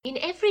In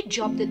every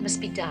job that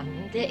must be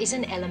done, there is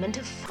an element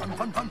of fun.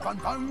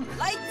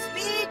 Light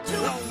speed to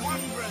the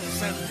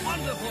wondrous and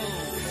wonderful.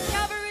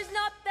 Cover is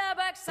not the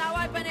book, so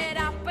open it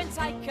up and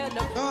take a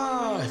look.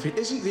 Ah, if it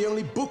isn't the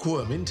only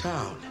bookworm in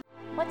town.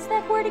 What's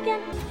that word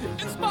again?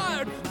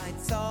 Inspired. Might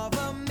solve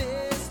a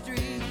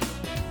mystery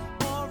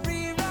or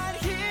rewrite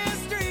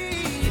history.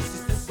 This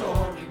is the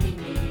story we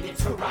needed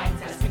to write,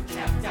 has been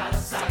kept out of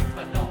sight,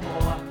 but no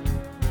more.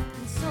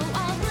 So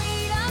I'll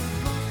read a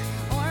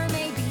book, or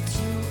maybe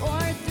 2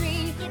 or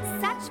 3.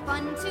 It's such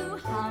fun to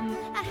hum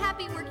a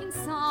happy working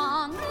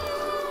song.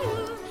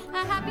 Ooh,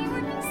 a happy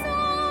working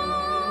song.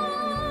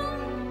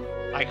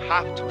 I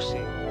have to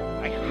sing.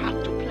 I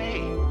have to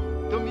play.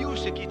 The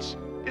music, it's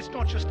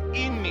not just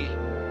in me.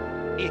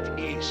 It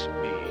is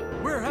me.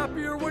 We're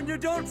happier when you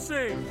don't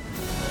sing.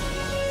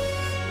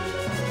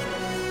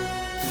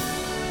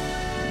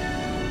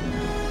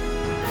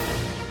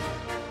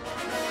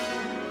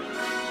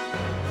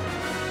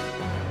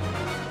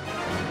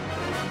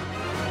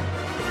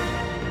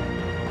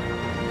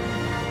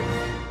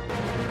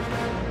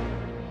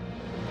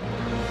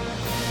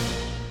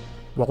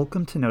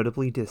 Welcome to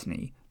Notably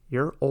Disney,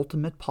 your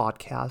ultimate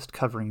podcast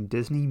covering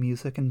Disney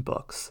music and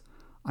books.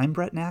 I'm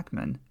Brett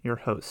Nachman, your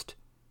host.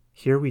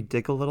 Here we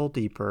dig a little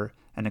deeper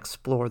and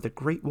explore the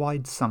great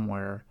wide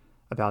somewhere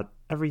about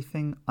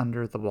everything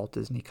under the Walt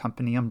Disney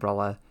Company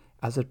umbrella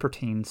as it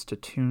pertains to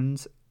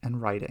tunes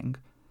and writing,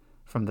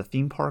 from the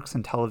theme parks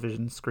and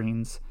television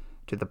screens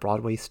to the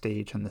Broadway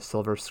stage and the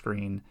silver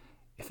screen,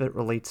 if it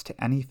relates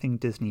to anything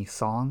Disney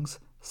songs,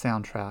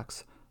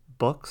 soundtracks,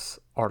 books,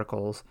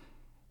 articles,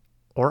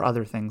 or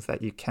other things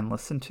that you can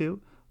listen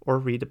to or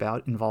read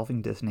about involving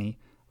Disney,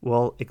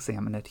 we'll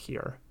examine it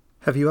here.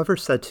 Have you ever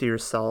said to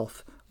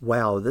yourself,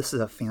 wow, this is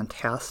a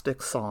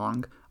fantastic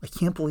song. I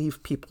can't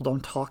believe people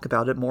don't talk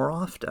about it more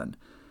often.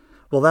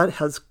 Well, that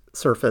has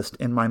surfaced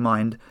in my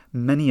mind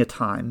many a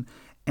time,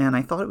 and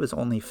I thought it was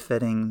only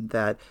fitting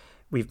that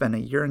we've been a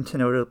year into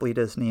Notably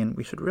Disney, and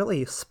we should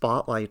really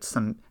spotlight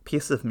some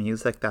pieces of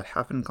music that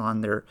haven't gone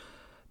their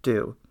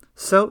due.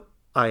 So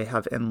I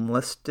have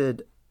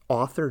enlisted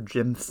author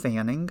Jim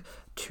Fanning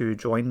to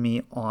join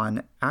me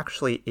on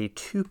actually a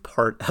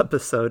 2-part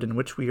episode in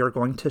which we are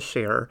going to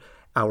share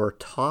our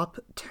top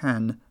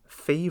 10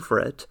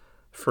 favorite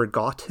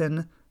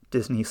forgotten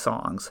Disney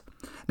songs.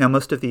 Now,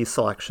 most of these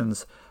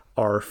selections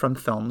are from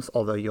films,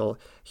 although you'll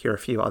hear a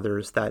few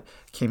others that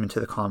came into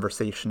the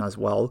conversation as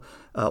well.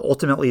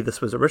 Ultimately, this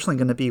was originally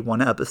going to be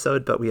one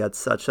episode, but we had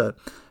such a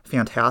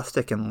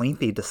fantastic and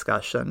lengthy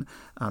discussion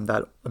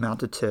that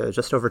amounted to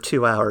just over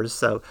 2 hours.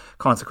 So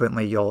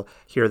consequently, you'll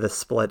hear this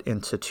split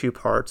into 2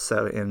 parts.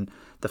 So in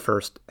the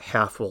first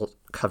half, we'll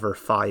cover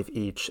 5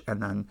 each,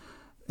 and then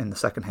in the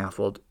second half,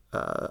 we'll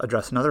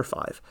address another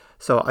 5.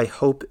 So I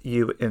hope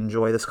you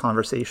enjoy this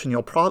conversation.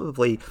 You'll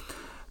probably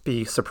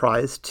be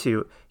surprised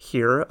to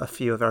hear a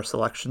few of our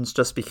selections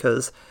just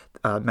because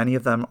many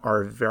of them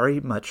are very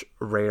much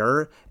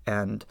rare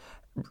and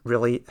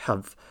really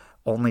have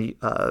only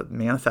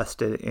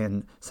manifested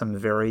in some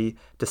very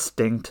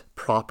distinct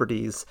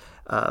properties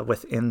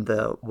within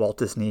the Walt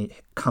Disney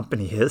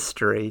Company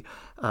history.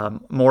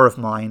 More of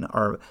mine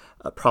are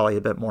probably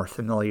a bit more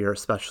familiar,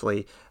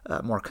 especially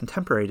more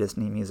contemporary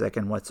Disney music,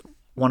 and what's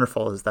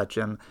wonderful is that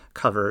Jim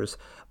covers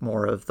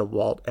more of the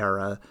Walt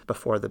era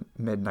before the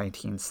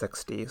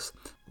mid-1960s.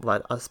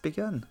 Let us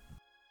begin.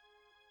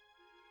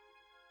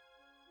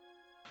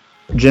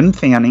 Jim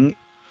Fanning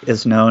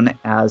is known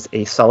as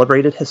a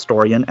celebrated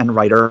historian and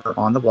writer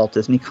on the Walt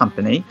Disney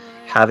Company,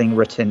 having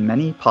written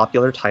many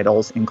popular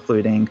titles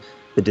including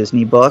the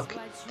Disney Book,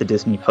 the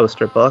Disney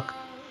Poster Book,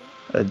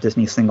 a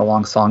Disney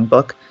Sing-Along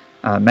Songbook,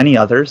 many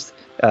others.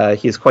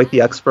 He is quite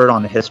the expert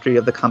on the history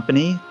of the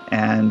company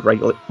and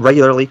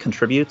regularly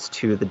contributes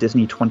to the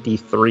Disney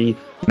 23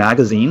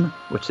 magazine,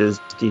 which is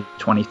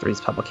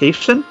D23's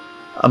publication.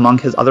 Among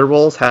his other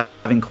roles have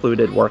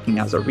included working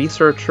as a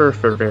researcher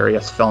for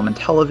various film and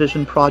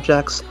television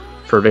projects,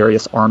 for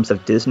various arms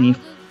of Disney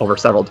over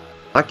several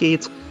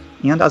decades,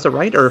 and as a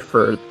writer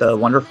for the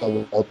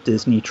wonderful Walt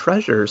Disney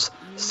Treasures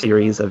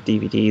series of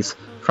DVDs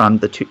from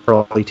the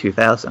early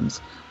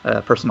 2000s. A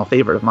personal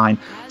favorite of mine.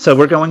 So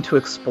we're going to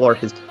explore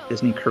his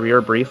Disney career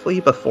briefly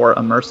before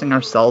immersing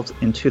ourselves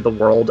into the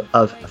world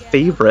of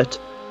favorite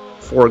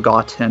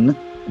forgotten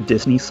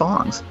Disney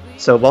songs.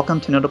 So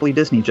welcome to Notably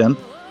Disney, Jim.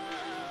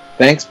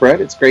 Thanks, Brett.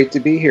 It's great to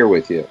be here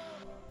with you.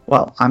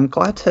 Well, I'm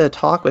glad to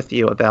talk with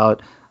you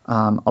about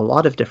a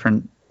lot of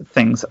different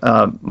things.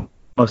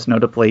 Most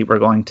notably, we're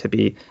going to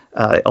be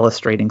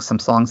illustrating some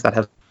songs that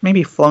have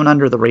maybe flown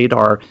under the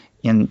radar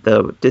in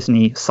the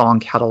Disney song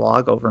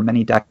catalog over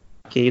many decades.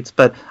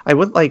 But I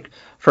would like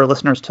for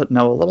listeners to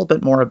know a little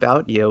bit more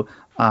about you.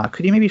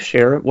 Could you maybe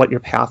share what your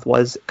path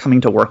was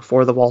coming to work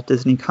for the Walt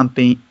Disney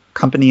Company?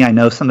 I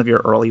know some of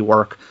your early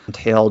work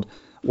entailed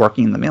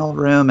working in the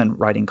mailroom and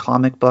writing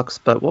comic books,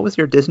 but what was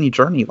your Disney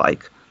journey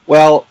like?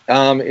 Well,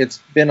 it's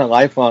been a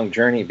lifelong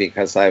journey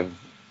because I've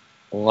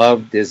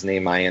loved Disney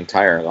my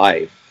entire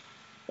life.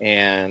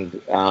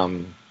 And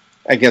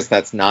I guess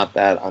that's not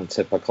that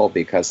untypical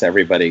because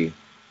everybody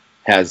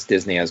has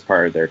Disney as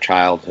part of their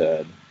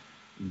childhood.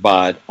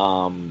 But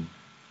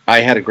I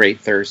had a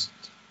great thirst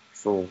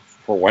for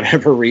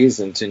whatever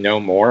reason to know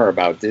more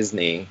about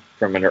Disney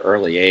from an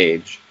early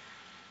age.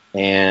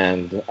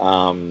 And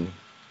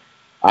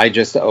I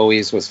just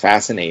always was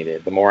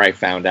fascinated. The more I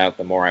found out,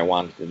 the more I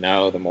wanted to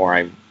know. The more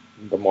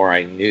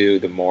I knew,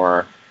 the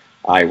more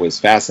I was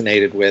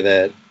fascinated with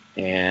it.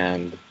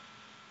 And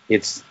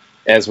it's,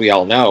 as we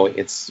all know,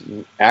 it's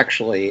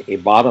actually a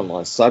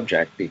bottomless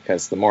subject,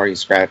 because the more you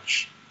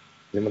scratch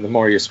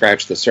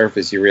the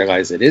surface, you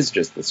realize it is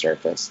just the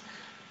surface.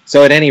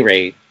 So at any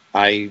rate,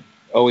 I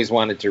always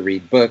wanted to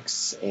read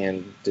books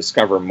and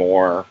discover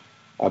more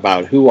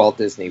about who Walt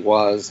Disney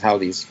was, how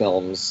these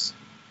films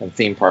and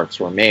theme parks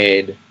were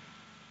made.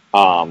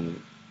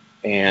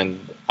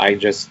 And I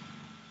just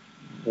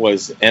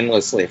was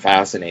endlessly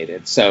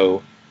fascinated.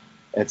 So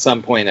at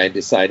some point I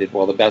decided,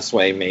 well, the best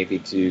way maybe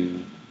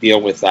to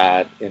deal with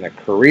that in a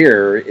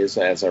career is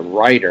as a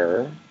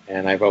writer.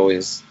 And I've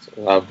always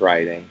loved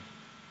writing.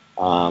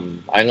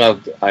 I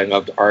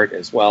loved art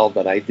as well,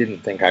 but I didn't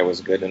think I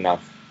was good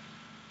enough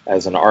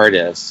as an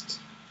artist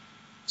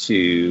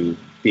to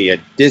be a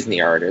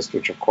Disney artist,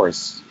 which of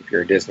course, if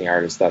you're a Disney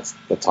artist, that's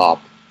the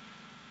top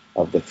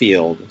of the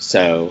field.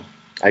 So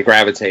I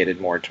gravitated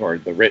more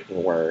toward the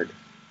written word.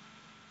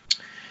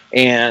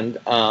 And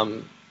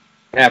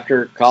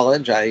after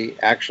college, I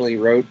actually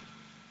wrote,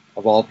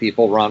 of all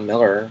people, Ron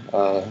Miller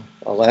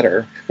a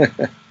letter.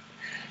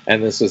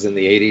 And this was in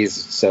the 80s,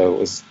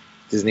 so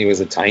Disney was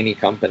a tiny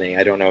company.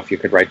 I don't know if you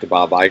could write to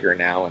Bob Iger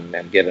now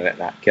and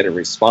get a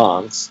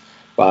response,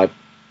 but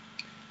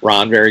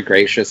Ron very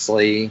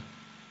graciously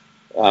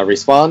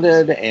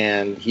responded,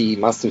 and he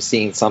must have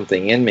seen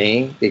something in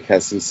me,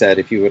 because he said,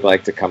 if you would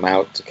like to come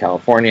out to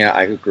California,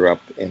 I grew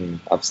up in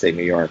upstate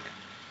New York.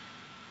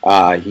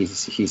 He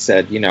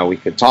said, we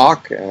could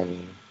talk,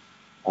 and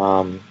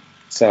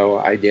so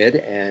I did,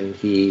 and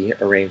he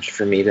arranged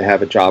for me to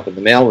have a job in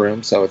the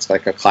mailroom. So it's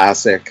like a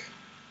classic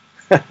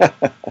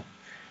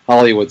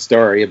Hollywood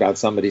story about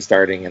somebody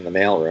starting in the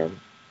mailroom.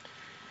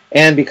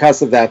 And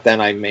because of that,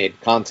 then I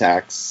made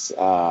contacts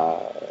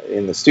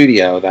in the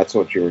studio. That's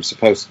what you were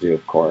supposed to do,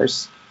 of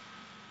course.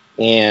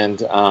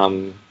 And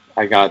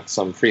I got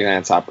some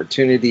freelance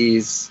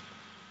opportunities.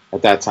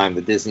 At that time,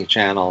 the Disney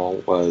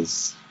Channel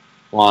was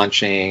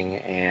launching,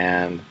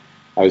 and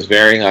I was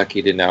very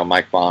lucky to know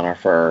Mike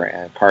Bonifer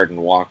and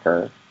Carden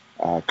Walker.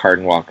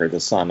 Carden Walker, the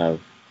son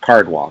of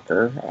Card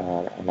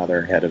Walker,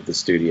 another head of the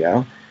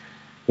studio,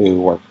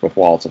 who worked with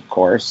Walt, of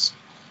course.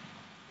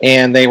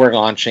 And they were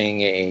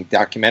launching a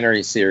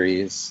documentary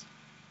series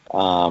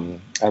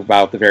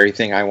about the very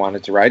thing I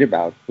wanted to write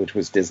about, which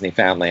was Disney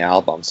Family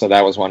Album. So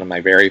that was one of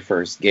my very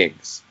first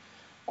gigs.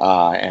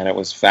 And it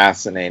was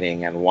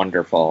fascinating and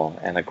wonderful,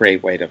 and a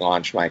great way to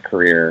launch my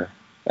career,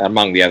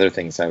 among the other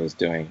things I was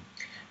doing.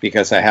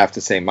 Because I have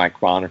to say, Mike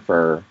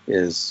Bonifer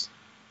is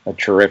a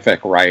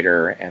terrific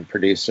writer and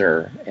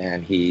producer,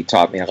 and he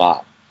taught me a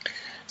lot.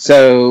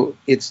 So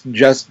it's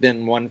just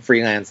been one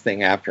freelance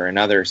thing after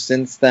another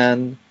since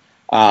then.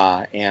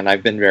 And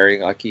I've been very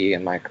lucky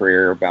in my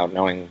career about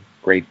knowing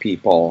great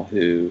people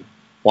who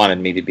wanted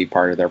me to be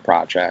part of their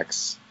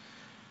projects.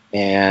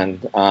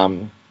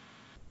 And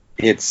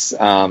it's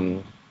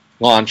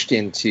launched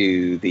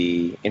into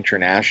the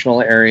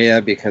international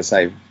area, because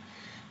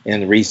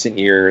in recent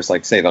years,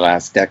 like say the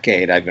last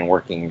decade, I've been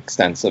working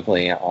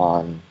extensively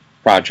on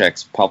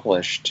projects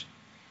published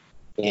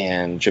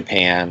in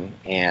Japan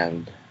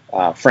and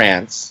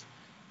France,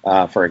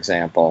 for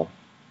example.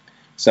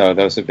 So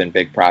those have been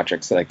big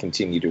projects that I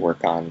continue to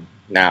work on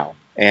now.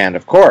 And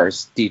of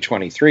course,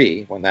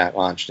 D23, when that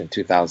launched in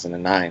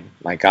 2009,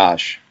 my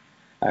gosh,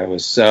 I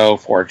was so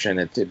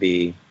fortunate to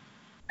be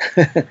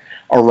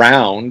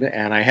around,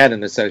 and I had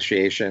an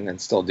association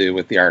and still do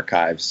with the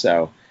archives.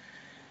 So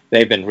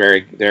they've been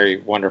very, very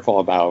wonderful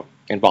about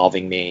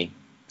involving me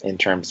in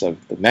terms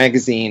of the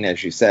magazine,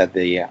 as you said,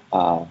 the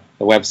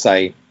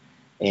website,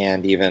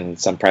 and even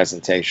some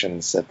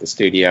presentations at the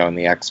studio and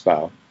the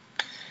expo.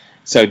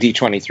 So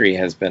D23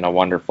 has been a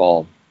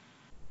wonderful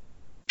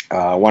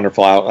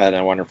outlet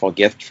and a wonderful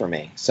gift for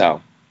me.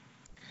 So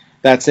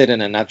that's it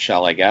in a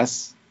nutshell, I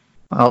guess.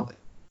 Well,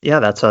 yeah,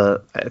 that's I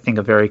think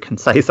a very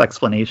concise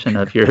explanation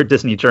of your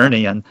Disney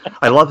journey, and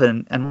I love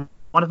it. And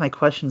one of my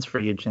questions for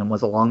you, Jim,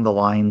 was along the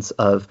lines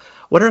of,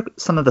 what are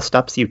some of the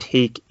steps you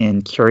take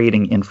in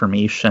curating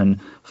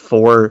information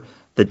for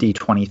the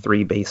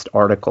D23-based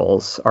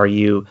articles? Are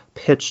you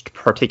pitched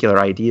particular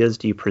ideas?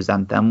 Do you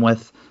present them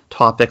with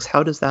topics?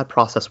 How does that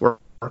process work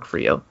for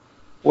you?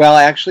 Well,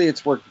 actually,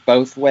 it's worked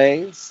both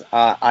ways.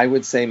 I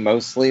would say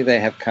mostly they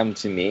have come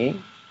to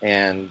me,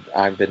 and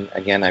I've been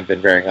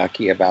very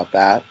lucky about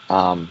that.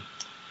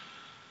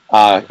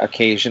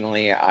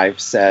 Occasionally, I've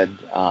said,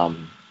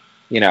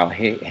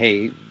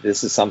 hey,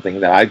 this is something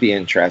that I'd be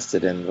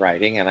interested in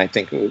writing, and I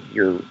think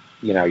your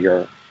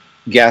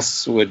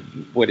guests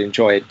would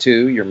enjoy it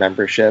too, your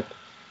membership.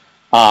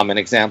 An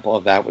example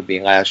of that would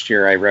be last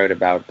year I wrote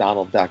about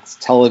Donald Duck's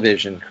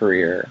television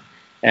career,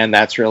 and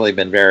that's really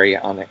been very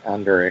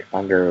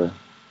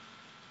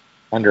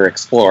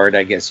underexplored,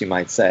 I guess you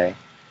might say.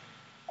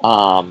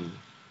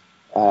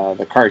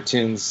 The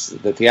cartoons,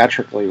 the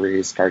theatrically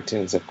released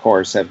cartoons, of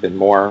course, have been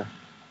more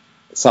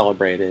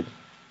celebrated.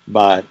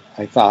 But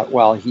I thought,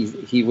 well,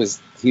 he was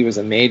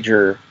a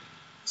major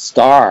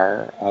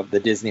star of the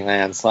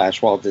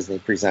Disneyland / Walt Disney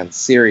Presents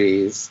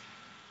series,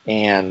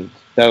 and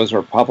those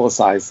were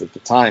publicized at the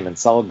time and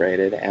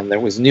celebrated, and there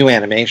was new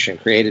animation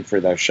created for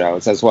those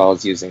shows, as well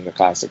as using the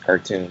classic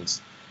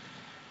cartoons.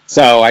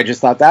 So I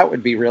just thought that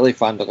would be really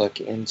fun to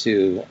look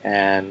into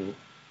and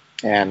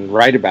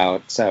write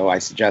about. So I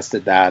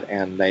suggested that,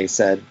 and they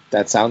said,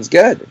 that sounds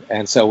good.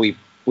 And so we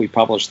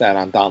published that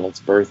on Donald's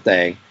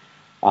birthday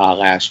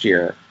last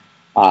year.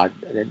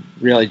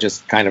 Really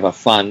just kind of a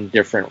fun,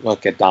 different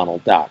look at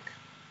Donald Duck.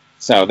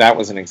 So that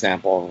was an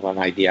example of an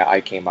idea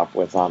I came up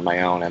with on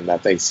my own and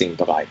that they seemed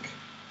to like.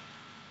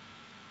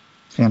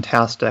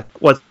 Fantastic.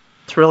 What's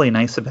really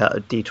nice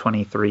about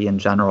D23 in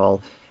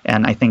general,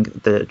 and I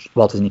think the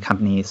Walt Disney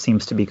Company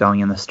seems to be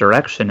going in this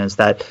direction, is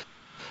that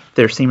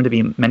there seem to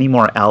be many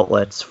more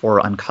outlets for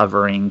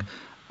uncovering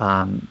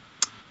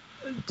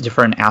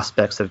different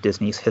aspects of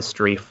Disney's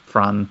history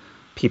from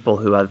people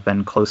who have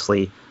been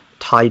closely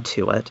tied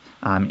to it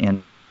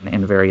in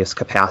various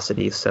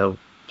capacities. So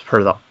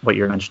per what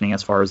you're mentioning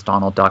as far as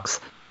Donald Duck's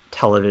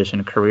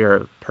television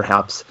career,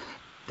 perhaps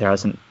there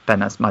hasn't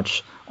been as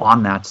much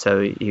on that,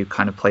 so you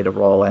kind of played a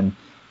role in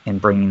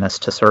bringing this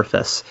to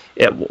surface.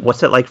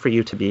 What's it like for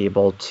you to be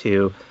able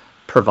to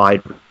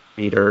provide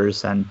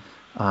readers and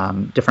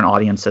different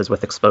audiences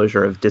with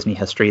exposure of Disney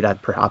history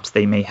that perhaps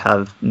they may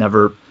have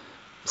never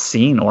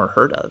seen or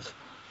heard of?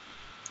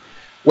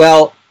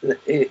 Well,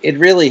 it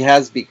really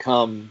has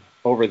become,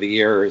 over the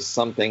years,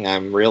 something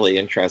I'm really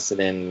interested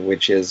in,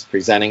 which is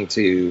presenting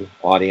to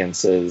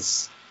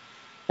audiences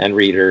and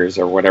readers,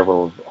 or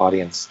whatever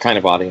kind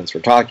of audience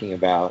we're talking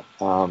about,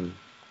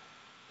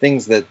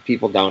 things that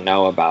people don't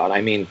know about.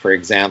 I mean, for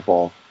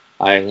example,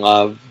 I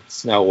love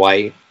Snow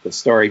White. The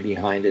story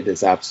behind it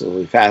is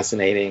absolutely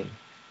fascinating.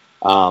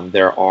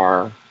 There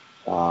are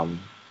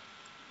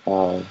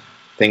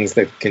things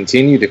that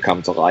continue to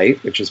come to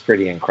light, which is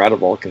pretty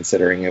incredible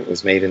considering it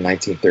was made in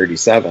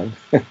 1937.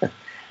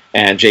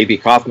 And J.B.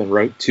 Kaufman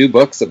wrote 2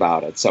 books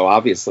about it, so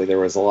obviously there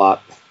was a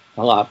lot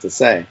to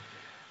say.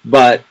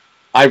 But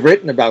I've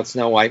written about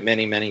Snow White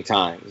many, many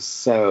times,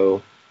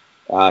 so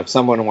if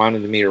someone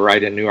wanted me to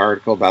write a new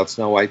article about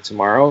Snow White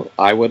tomorrow,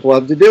 I would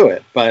love to do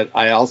it. But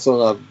I also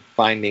love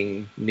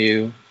finding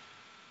new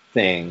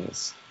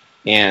things,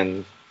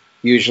 and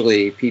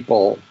usually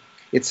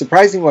it's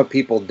surprising what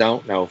people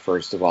don't know.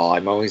 First of all,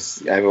 I'm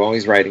always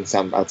writing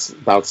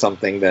about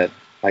something that,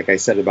 like I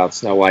said about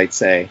Snow White,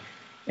 say,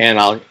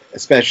 and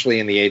especially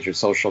in the age of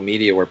social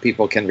media where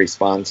people can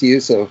respond to you.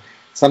 So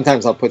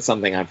sometimes I'll put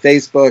something on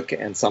Facebook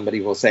and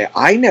somebody will say,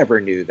 I never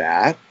knew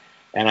that.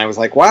 And I was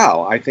like,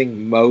 wow, I think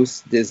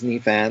most Disney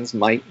fans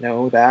might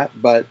know that,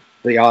 but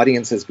the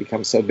audience has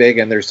become so big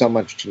and there's so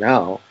much to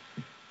know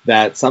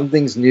that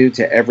something's new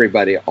to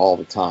everybody all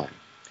the time.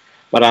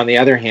 But on the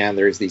other hand,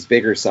 there's these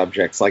bigger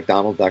subjects like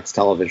Donald Duck's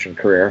television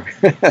career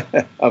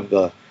of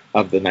the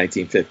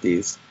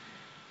 1950s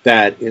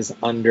that is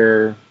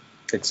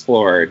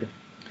underexplored.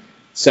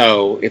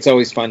 So it's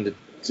always fun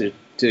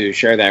to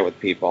share that with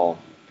people.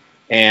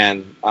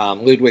 And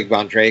Ludwig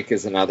von Drake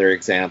is another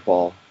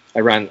example.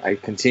 I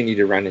continue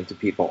to run into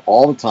people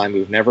all the time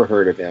who've never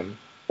heard of him,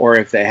 or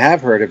if they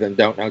have heard of him,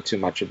 don't know too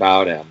much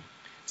about him.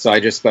 So I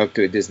just spoke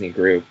to a Disney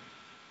group,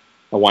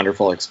 a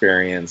wonderful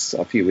experience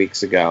a few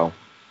weeks ago,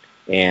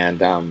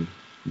 and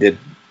did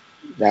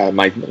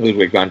my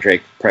Ludwig von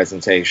Drake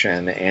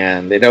presentation.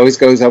 And it always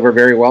goes over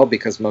very well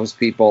because most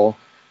people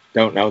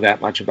don't know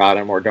that much about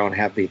him or don't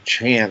have the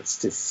chance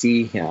to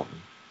see him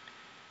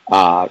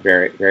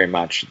very, very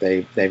much.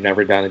 They've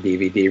never done a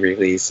DVD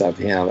release of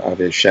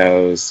his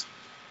shows.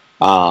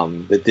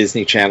 The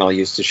Disney Channel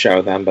used to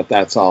show them, but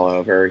that's all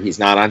over. He's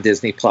not on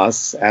Disney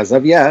Plus as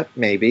of yet.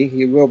 Maybe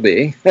he will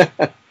be.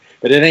 But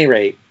at any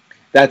rate,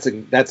 that's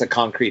a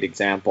concrete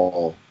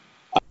example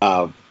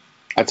of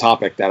a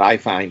topic that I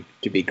find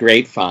to be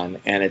great fun,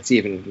 and it's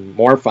even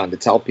more fun to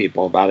tell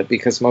people about it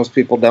because most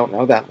people don't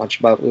know that much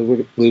about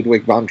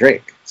Ludwig von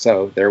Drake.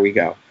 So there we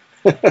go.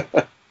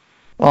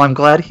 Well, I'm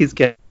glad he's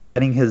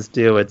getting his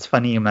due. It's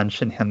funny you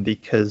mention him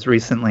because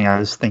recently I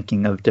was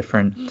thinking of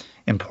different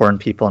important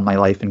people in my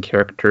life and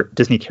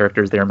Disney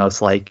characters they're most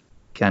like,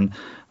 and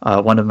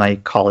one of my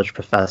college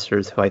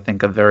professors who I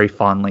think of very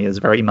fondly is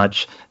very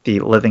much the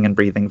living and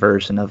breathing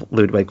version of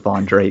Ludwig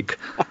von Drake.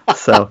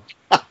 So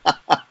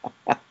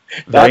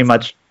very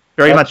much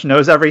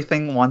knows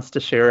everything, wants to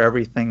share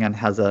everything, and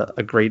has a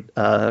great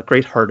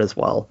heart as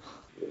well.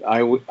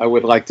 I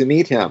would like to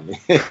meet him.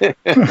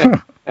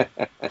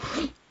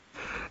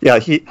 Yeah,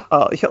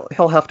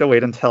 he'll have to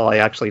wait until I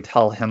actually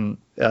tell him,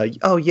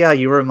 oh yeah,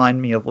 you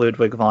remind me of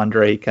Ludwig von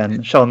Drake,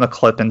 and show him a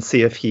clip and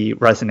see if he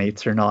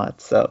resonates or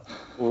not. So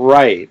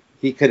right,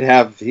 he could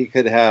have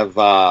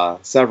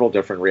several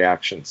different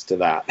reactions to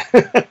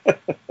that.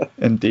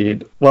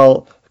 Indeed.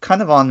 Well,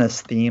 kind of on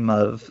this theme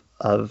of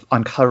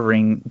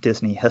uncovering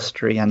Disney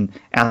history and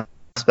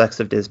aspects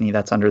of Disney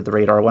that's under the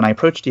radar. When I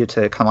approached you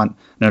to come on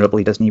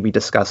Notably Disney, we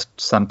discussed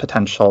some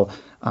potential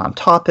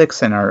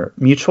topics and our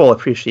mutual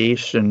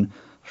appreciation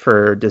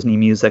for Disney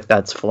music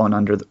that's flown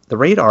under the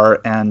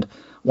radar. And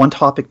one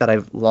topic that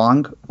I've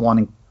long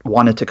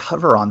wanted to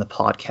cover on the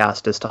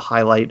podcast is to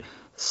highlight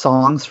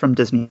songs from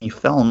Disney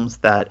films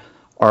that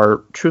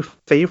are true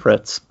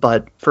favorites,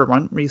 but for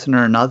one reason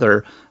or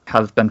another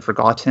have been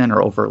forgotten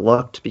or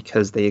overlooked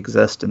because they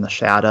exist in the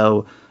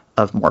shadow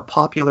of more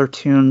popular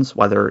tunes,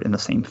 whether in the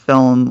same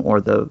film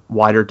or the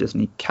wider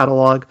Disney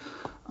catalog.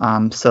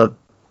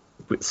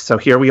 So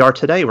here we are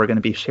today. We're going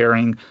to be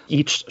sharing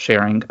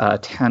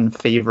 10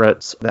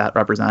 favorites that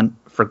represent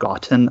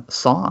forgotten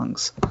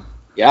songs.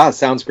 Yeah,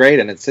 sounds great,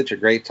 and it's such a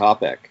great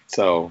topic.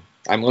 So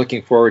I'm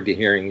looking forward to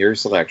hearing your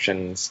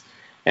selections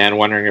and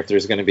wondering if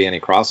there's going to be any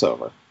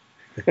crossover.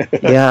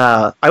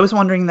 Yeah, I was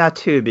wondering that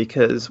too,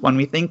 because when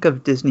we think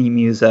of Disney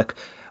music,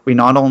 we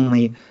not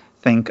only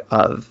think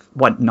of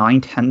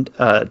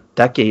 9-10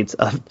 decades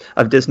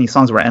of Disney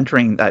songs. We're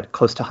entering that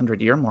close to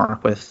 100-year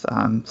mark with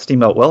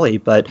Steamboat Willie,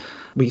 but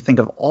we think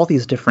of all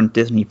these different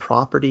Disney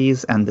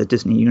properties, and the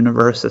Disney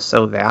universe is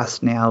so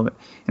vast now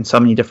in so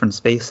many different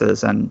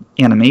spaces, and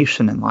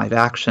animation and live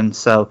action.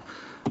 So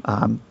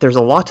there's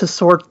a lot to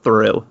sort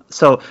through.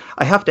 So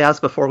I have to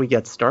ask before we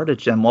get started,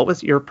 Jim, what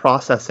was your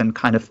process in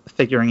kind of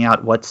figuring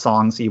out what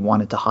songs you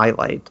wanted to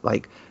highlight?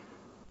 Like,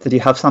 did you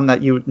have some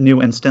that you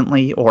knew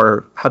instantly,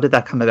 or how did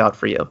that come about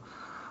for you?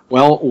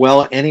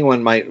 Well,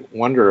 anyone might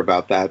wonder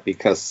about that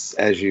because,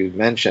 as you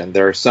mentioned,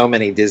 there are so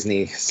many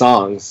Disney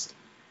songs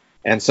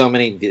and so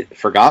many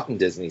forgotten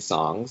Disney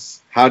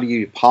songs. How do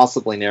you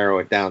possibly narrow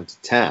it down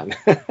to 10?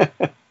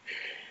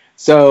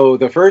 So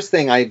the first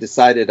thing I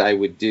decided I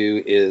would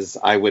do is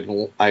I would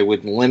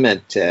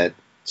limit it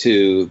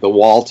to the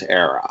Walt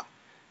era.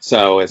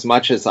 So as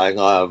much as I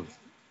love,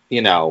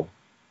 the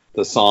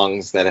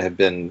songs that have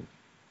been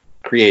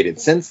created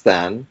since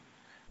then,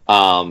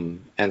 and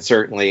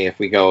certainly if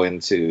we go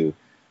into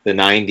the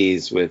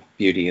 90s with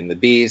Beauty and the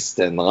Beast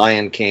and The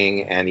Lion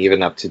King, and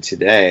even up to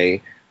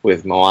today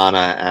with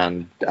Moana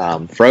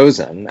and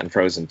Frozen and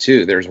Frozen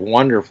 2, there's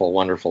wonderful,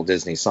 wonderful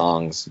Disney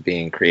songs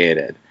being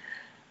created.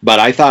 But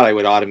I thought I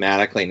would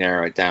automatically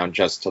narrow it down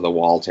just to the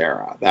Walt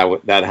era.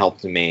 That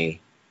helped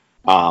me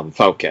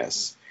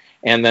focus.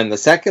 And then the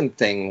second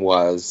thing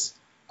was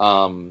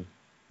I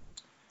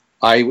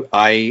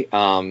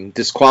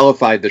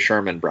disqualified the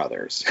Sherman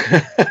Brothers.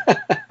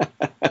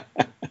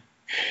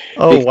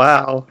 Oh,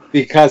 wow.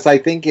 Because I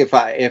think if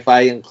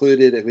I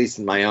included, at least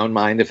in my own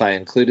mind, if I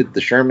included the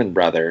Sherman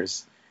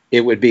Brothers,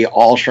 it would be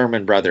all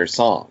Sherman Brothers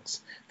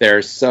songs.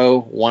 They're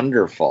so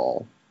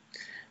wonderful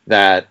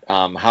that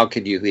how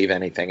could you leave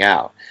anything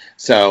out?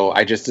 So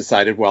I just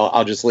decided, well,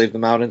 I'll just leave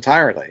them out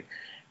entirely.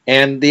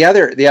 And the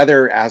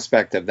other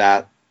aspect of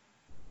that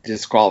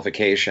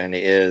disqualification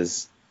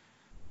is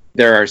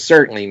there are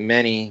certainly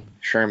many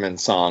Sherman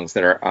songs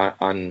that are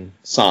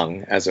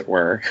unsung, as it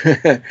were,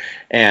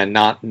 and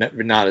not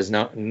as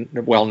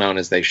well known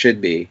as they should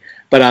be.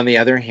 But on the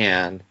other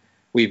hand,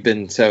 we've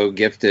been so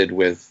gifted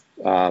with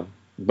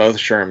both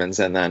Shermans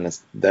and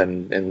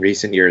then in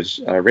recent years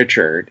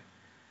Richard,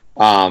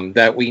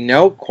 that we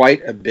know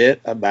quite a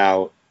bit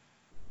about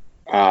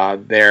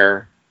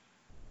their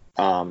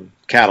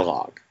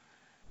catalog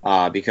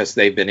because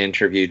they've been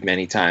interviewed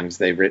many times.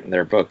 They've written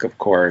their book, of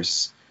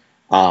course.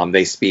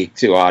 They speak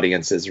to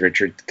audiences.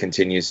 Richard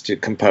continues to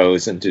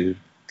compose and to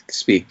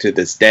speak to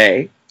this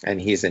day,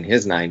 and he's in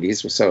his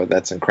 90s, so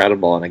that's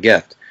incredible and a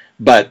gift.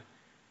 But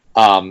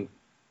what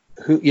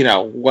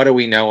do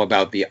we know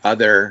about the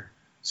other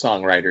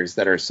songwriters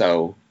that are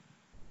so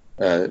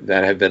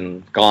that have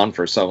been gone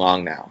for so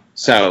long now?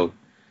 So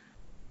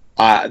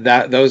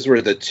those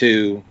were the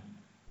two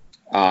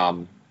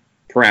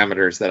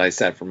parameters that I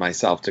set for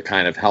myself to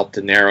kind of help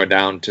to narrow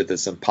down to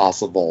this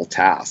impossible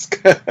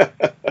task.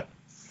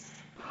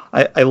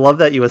 I love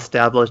that you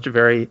established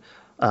very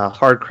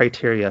hard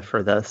criteria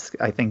for this.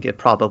 I think it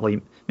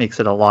probably makes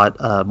it a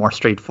lot more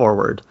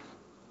straightforward.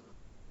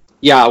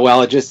 Yeah,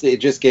 well, it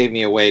just gave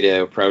me a way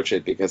to approach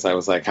it because I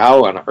was like,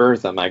 how on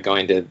earth am I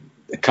going to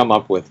come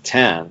up with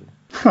 10?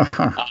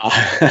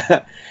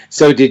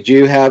 So did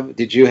you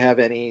have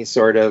any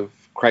sort of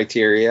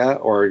criteria,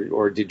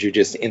 or did you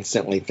just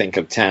instantly think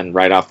of 10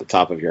 right off the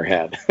top of your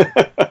head?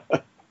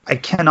 I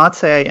cannot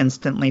say I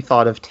instantly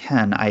thought of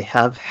 10. I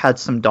have had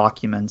some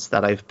documents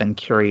that I've been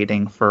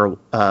curating for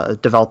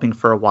developing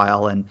for a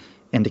while and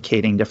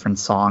indicating different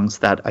songs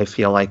that I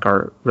feel like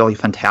are really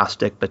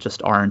fantastic but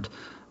just aren't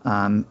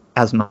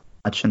as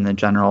much in the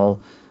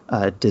general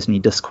Disney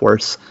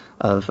discourse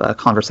of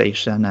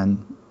conversation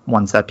and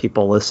ones that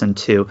people listen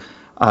to.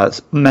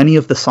 Many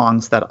of the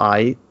songs that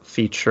I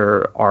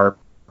feature are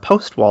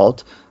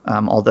post-Walt,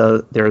 although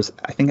there's,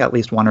 I think, at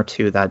least one or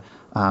two that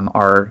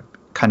are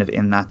kind of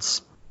in that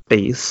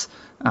space,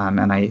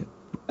 and I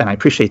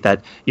appreciate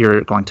that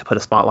you're going to put a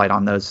spotlight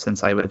on those,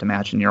 since I would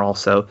imagine you're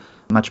also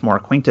much more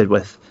acquainted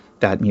with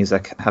that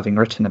music, having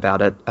written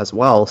about it as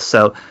well.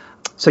 So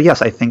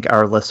yes, I think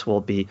our list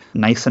will be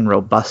nice and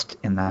robust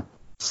in that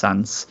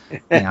sense,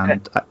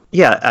 and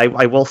Yeah,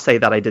 I will say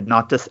that I did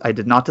not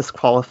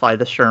disqualify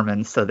the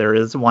Shermans, so there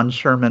is one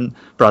Sherman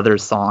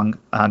Brothers song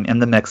in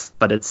the mix,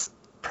 but it's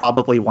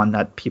probably one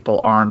that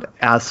people aren't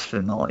as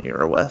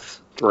familiar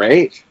with.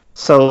 Great.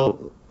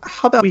 So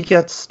how about we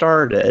get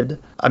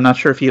started? I'm not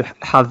sure if you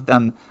have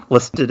them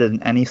listed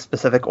in any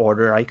specific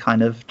order. I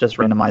kind of just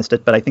randomized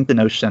it, but I think the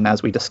notion,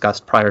 as we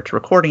discussed prior to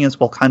recording, is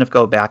we'll kind of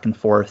go back and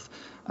forth,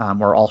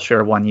 where I'll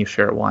share one, you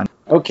share one.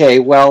 Okay,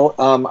 well,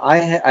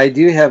 I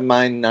do have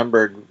mine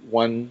numbered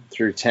 1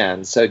 through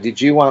 10. So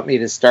did you want me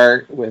to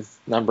start with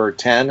number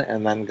 10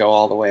 and then go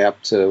all the way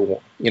up to,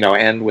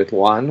 end with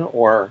 1,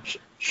 or?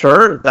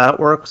 Sure, that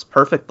works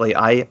perfectly.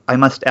 I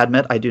must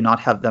admit I do not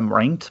have them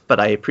ranked, but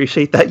I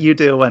appreciate that you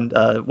do and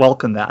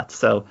welcome that.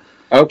 So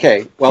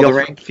okay, well,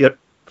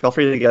 feel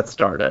free to get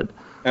started.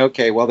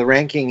 Okay, well, the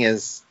ranking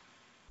is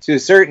to a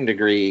certain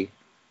degree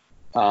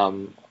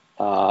random,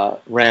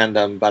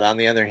 but on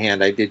the other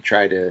hand, I did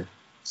try to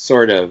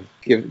sort of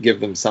give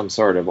them some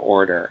sort of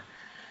order.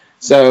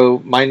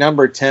 So my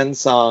number 10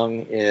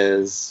 song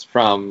is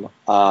from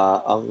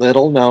a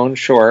little-known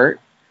short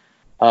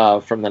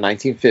from the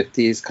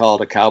 1950s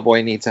called A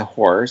Cowboy Needs a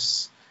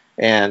Horse,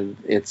 and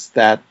it's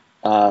that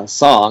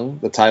song,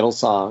 the title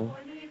song,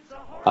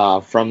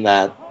 from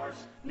that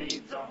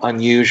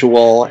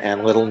unusual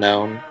and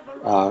little-known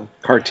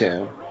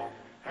cartoon.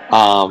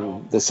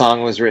 The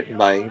song was written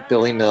by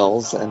Billy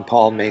Mills and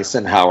Paul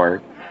Mason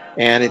Howard,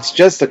 and it's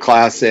just a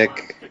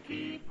classic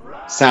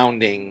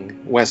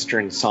sounding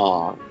Western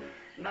song.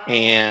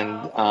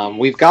 And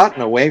we've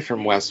gotten away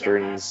from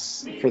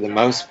Westerns for the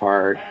most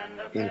part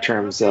in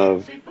terms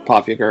of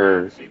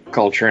popular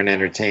culture and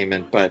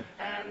entertainment, but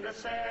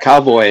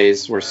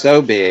cowboys were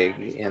so big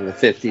in the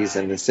 50s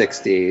and the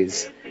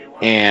 60s,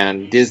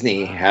 and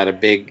Disney had a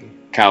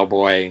big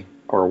cowboy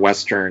or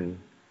Western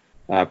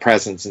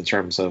presence in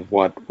terms of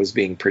what was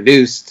being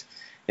produced.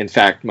 In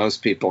fact,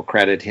 most people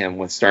credit him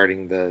with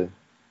starting the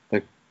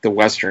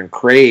Western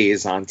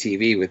craze on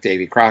TV with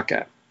Davy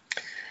Crockett.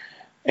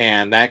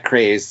 And that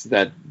craze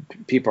that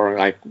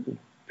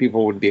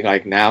people would be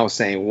like now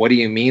saying, what do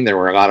you mean there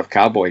were a lot of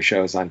cowboy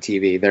shows on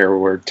TV? There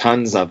were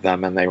tons of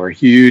them, and they were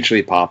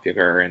hugely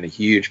popular and a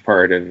huge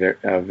part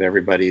of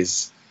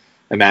everybody's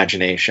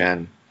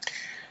imagination.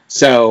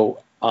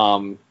 So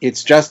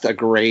it's just a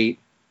great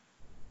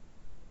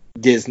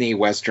Disney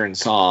Western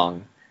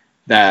song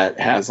that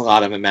has a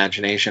lot of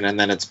imagination, and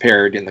then it's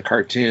paired in the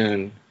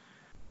cartoon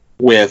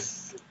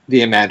with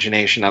the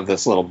imagination of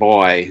this little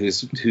boy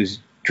who's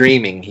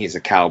dreaming he's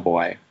a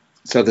cowboy.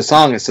 So the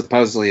song is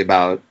supposedly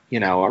about,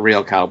 a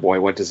real cowboy.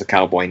 What does a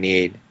cowboy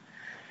need?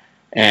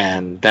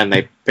 And then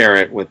they pair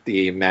it with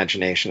the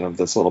imagination of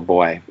this little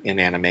boy in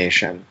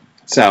animation.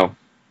 So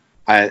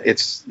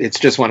it's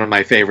just one of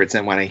my favorites,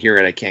 and when I hear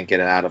it, I can't get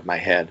it out of my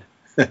head.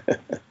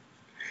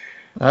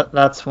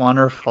 That's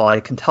wonderful. I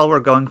can tell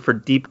we're going for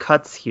deep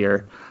cuts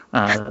here,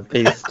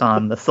 based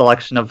on the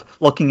selection of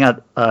looking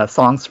at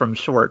songs from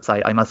shorts.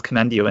 I must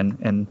commend you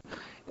in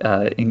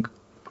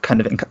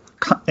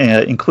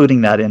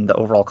including that in the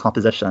overall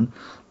composition.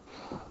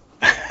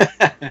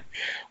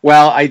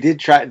 Well, I did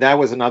try. That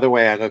was another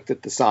way I looked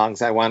at the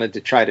songs. I wanted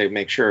to try to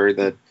make sure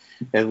that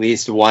at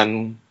least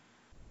one,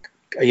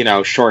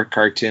 short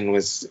cartoon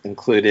was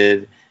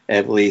included,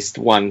 at least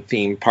one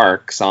theme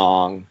park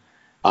song,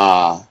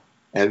 at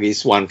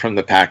least one from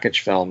the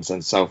package films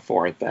and so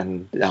forth,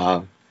 and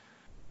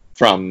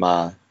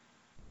from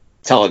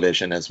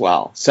television as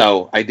well.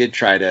 So I did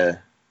try to,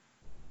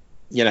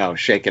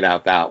 shake it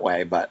out that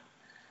way, but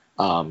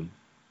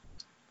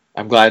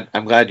I'm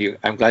glad you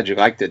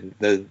liked it.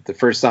 The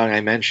first song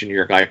I mentioned,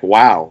 you're like,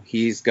 wow,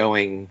 he's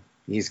going,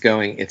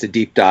 it's a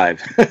deep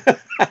dive.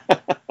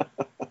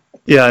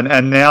 Yeah,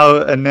 and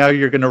now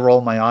you're going to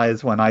roll my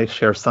eyes when I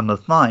share some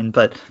of mine,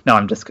 but no,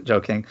 I'm just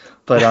joking.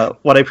 But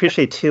what I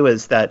appreciate too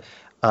is that,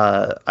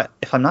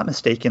 if I'm not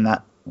mistaken,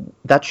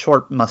 that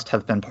short must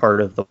have been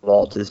part of the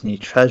Walt Disney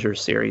Treasure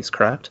series,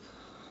 correct?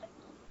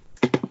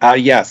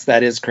 Yes,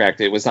 that is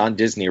correct. It was on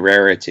Disney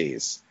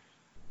Rarities.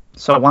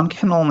 So one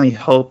can only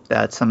hope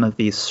that some of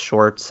these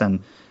shorts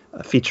and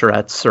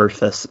featurettes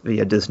surface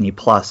via Disney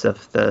Plus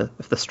if the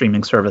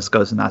streaming service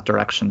goes in that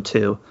direction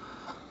too.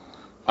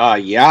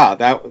 Yeah,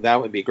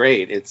 that would be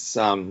great. It's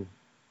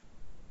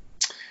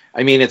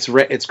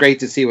it's great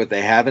to see what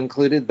they have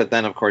included, but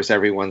then of course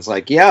everyone's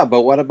like, yeah,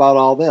 but what about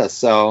all this?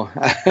 So,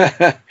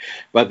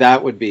 but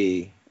that would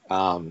be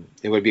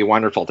it would be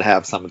wonderful to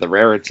have some of the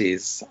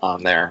rarities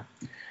on there,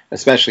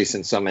 especially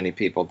since so many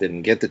people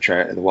didn't get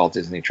the Walt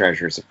Disney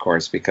Treasures, of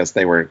course, because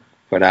they were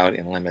put out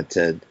in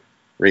limited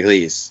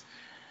release.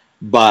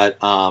 But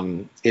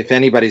if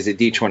anybody's a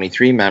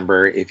D23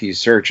 member, if you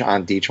search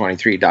on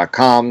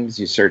D23.com,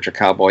 you search A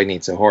Cowboy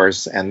Needs a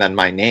Horse, and then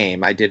my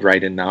name, I did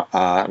write an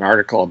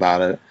article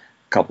about it a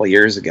couple of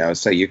years ago,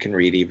 so you can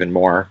read even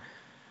more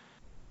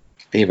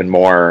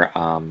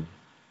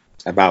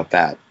about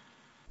that,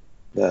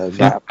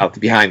 about the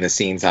behind the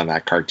scenes on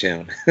that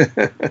cartoon.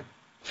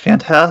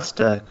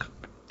 Fantastic.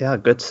 Yeah,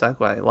 good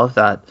segue. I love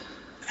that.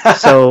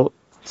 So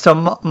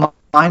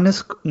mine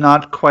is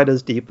not quite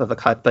as deep of a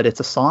cut, but it's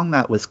a song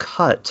that was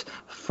cut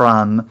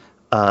from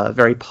a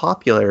very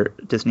popular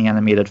Disney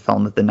animated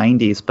film of the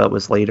 90s, but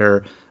was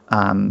later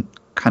kind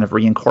of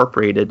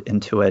reincorporated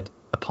into it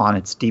upon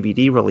its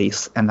DVD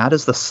release, and that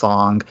is the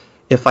song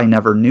If I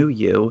Never Knew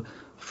You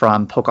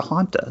from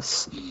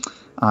Pocahontas.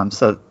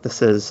 So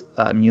this is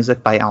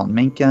music by Alan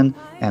Menken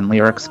and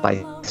lyrics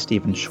by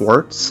Stephen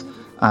Schwartz.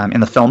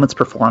 In the film, it's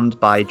performed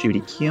by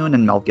Judy Kuhn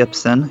and Mel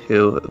Gibson,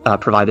 who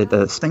provided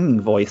the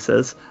singing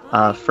voices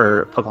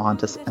for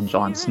Pocahontas and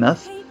John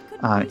Smith.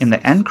 In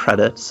the end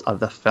credits of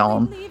the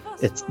film,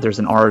 there's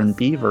an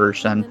R&B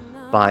version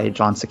by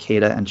John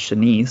Cicada and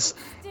Shanice,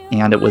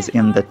 and it was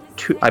in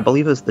I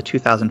believe it was the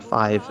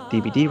 2005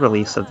 DVD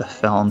release of the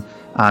film,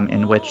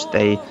 in which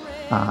they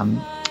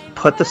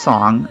put the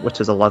song, which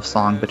is a love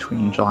song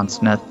between John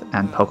Smith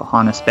and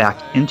Pocahontas, back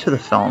into the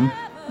film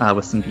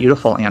with some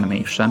beautiful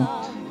animation.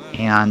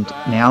 And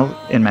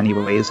now, in many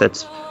ways,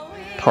 it's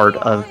part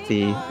of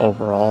the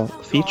overall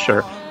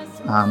feature.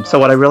 So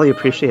what I really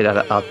appreciate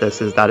about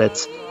this is that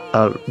it's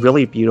a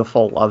really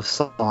beautiful love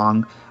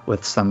song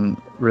with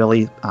some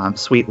really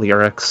sweet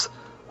lyrics.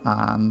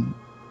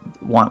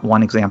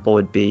 One example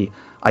would be,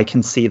 I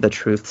can see the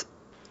truth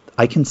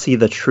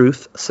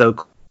so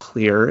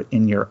clear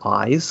in your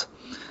eyes.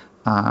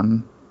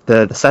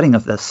 The setting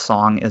of this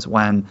song is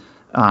when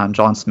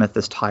John Smith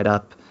is tied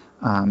up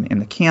in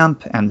the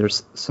camp, and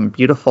there's some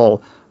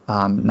beautiful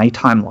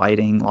nighttime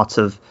lighting, lots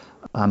of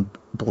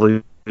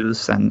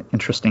blues and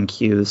interesting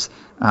cues,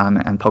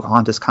 and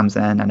Pocahontas comes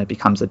in and it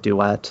becomes a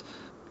duet.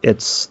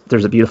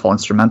 There's a beautiful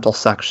instrumental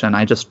section.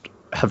 I just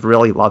have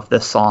really loved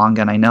this song,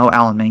 and I know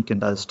Alan Menken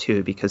does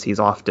too, because he's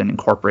often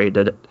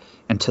incorporated it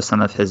into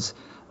some of his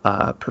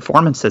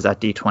performances at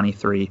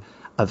D23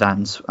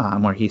 events,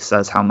 where he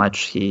says how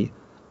much he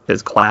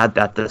is glad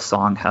that this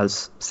song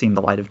has seen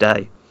the light of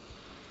day.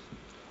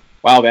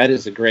 Wow, that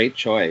is a great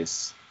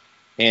choice,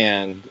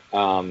 and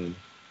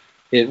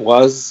it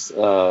was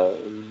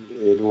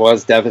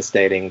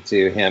devastating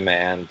to him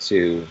and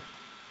to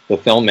the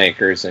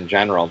filmmakers in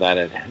general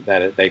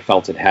that they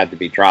felt it had to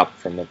be dropped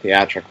from the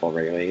theatrical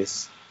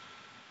release.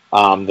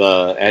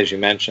 As you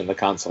mentioned, the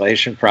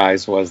consolation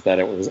prize was that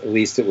at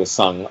least it was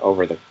sung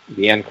over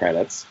the end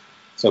credits,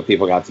 so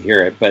people got to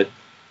hear it. But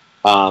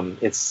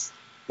it's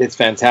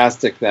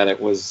fantastic that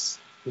it was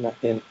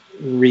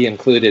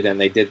re-included, and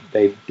they did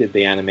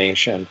the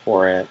animation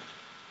for it,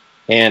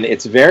 and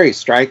it's very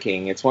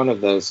striking. It's one of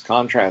those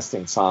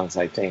contrasting songs,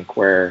 I think,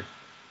 where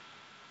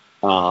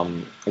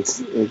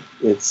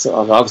it's a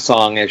love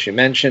song, as you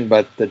mentioned,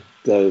 but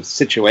the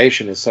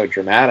situation is so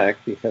dramatic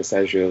because,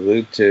 as you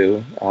allude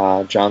to,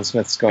 John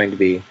Smith's going to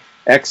be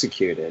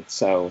executed.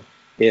 So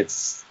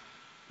it's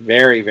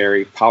very,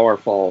 very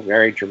powerful,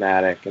 very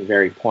dramatic, and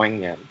very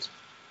poignant.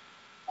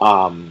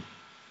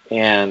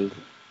 And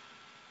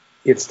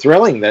it's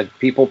thrilling that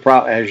people,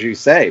 as you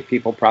say,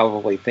 people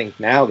probably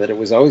think now that it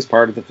was always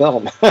part of the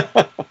film.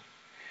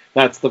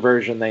 That's the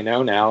version they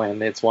know now,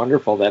 and it's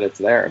wonderful that it's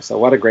there. So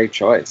what a great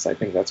choice. I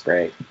think that's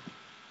great.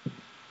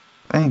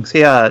 Thanks.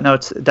 Yeah, no,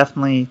 it's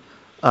definitely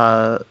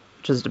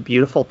just a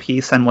beautiful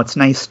piece. And what's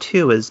nice,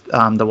 too, is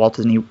the Walt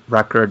Disney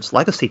Records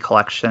Legacy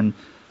Collection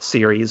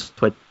series,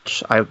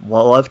 which I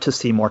love to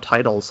see more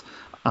titles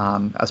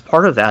as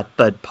part of that.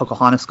 But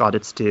Pocahontas got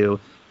its due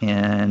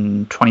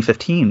in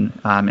 2015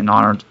 in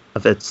honor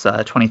of its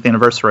 20th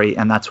anniversary,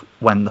 and that's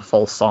when the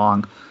full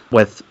song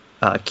with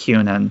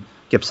Kuhn and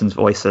Gibson's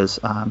voices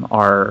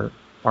are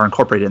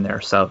incorporated in there.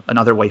 So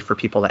another way for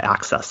people to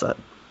access it.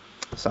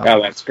 So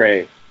oh, that's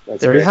great.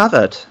 There you have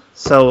it.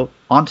 So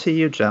on to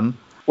you, Jim.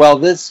 Well,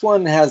 this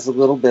one has a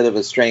little bit of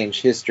a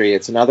strange history.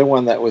 It's another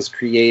one that was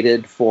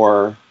created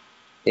for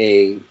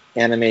a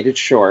animated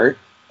short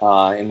in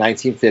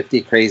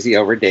 1950, Crazy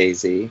Over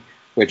Daisy,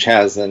 which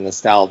has a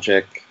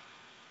nostalgic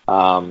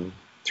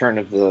turn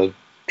of the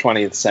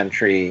 20th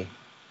century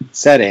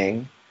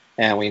setting,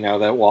 and we know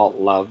that Walt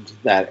loved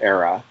that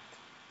era.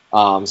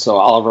 So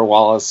Oliver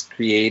Wallace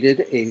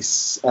created a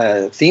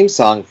theme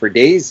song for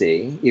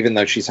Daisy, even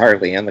though she's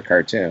hardly in the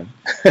cartoon.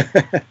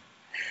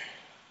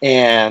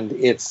 And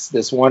it's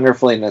this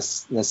wonderfully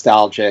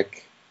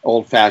nostalgic,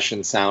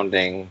 old-fashioned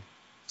sounding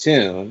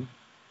tune.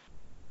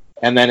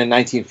 And then in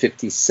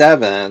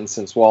 1957,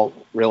 since Walt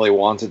really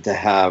wanted to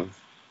have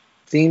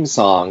theme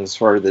songs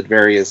for the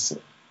various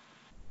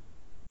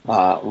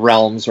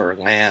realms or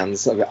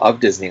lands of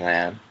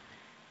Disneyland,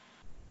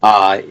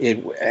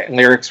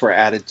 lyrics were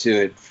added to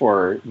it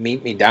for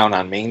 "Meet Me Down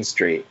on Main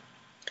Street."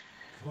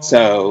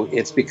 So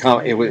it's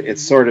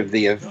sort of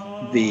the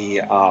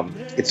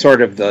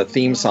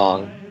theme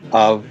song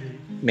of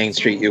Main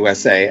Street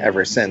USA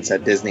ever since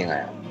at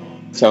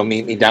Disneyland. So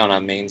 "Meet Me Down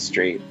on Main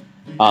Street."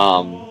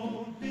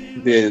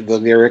 The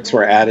lyrics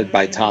were added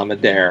by Tom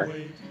Adair,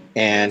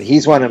 and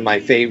he's one of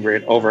my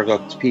favorite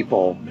overlooked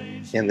people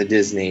in the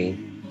Disney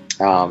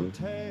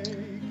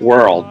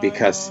world,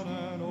 because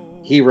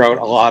he wrote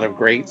a lot of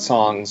great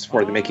songs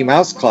for the Mickey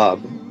Mouse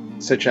Club,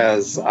 such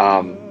as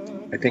I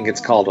think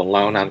it's called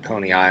 "Alone on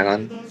Coney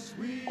Island,"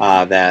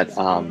 that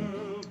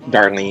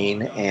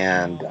Darlene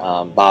and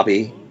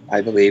Bobby,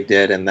 I believe,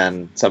 did, and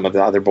then some of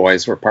the other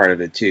boys were part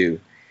of it too.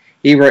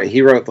 He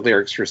wrote the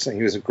lyrics for.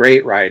 He was a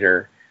great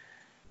writer.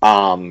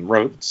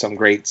 Wrote some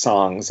great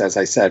songs, as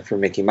I said, for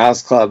Mickey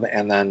Mouse Club,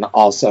 and then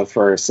also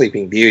for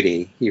Sleeping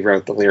Beauty. He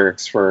wrote the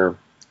lyrics for,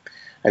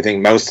 I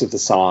think, most of the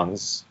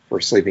songs for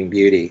Sleeping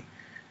Beauty.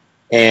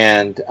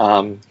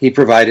 And he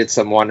provided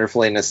some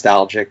wonderfully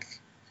nostalgic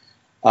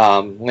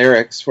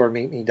lyrics for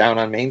Meet Me Down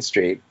on Main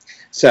Street.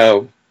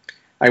 So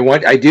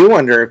I do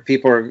wonder if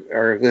people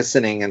are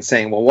listening and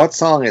saying, well, what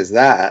song is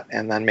that?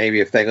 And then maybe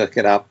if they look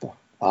it up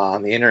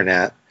on the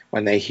internet,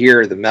 when they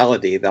hear the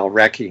melody, they'll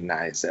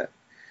recognize it.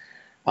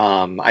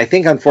 I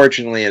think,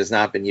 unfortunately, it has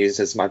not been used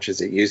as much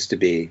as it used to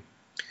be,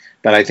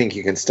 but I think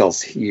you can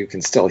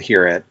still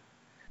hear it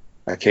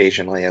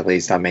occasionally, at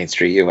least on Main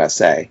Street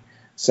USA.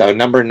 So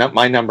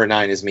my number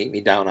 9 is Meet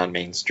Me Down on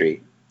Main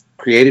Street,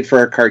 created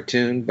for a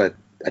cartoon but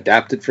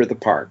adapted for the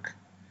park.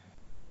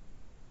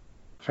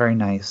 Very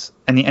nice.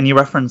 And you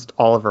referenced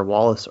Oliver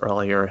Wallace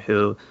earlier,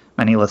 who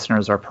many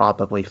listeners are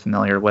probably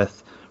familiar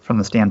with from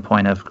the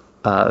standpoint of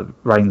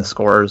writing the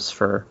scores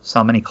for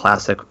so many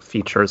classic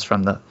features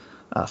from the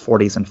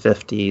 40s and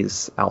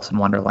 50s, Alice in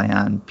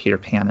Wonderland, Peter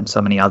Pan, and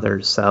so many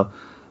others. So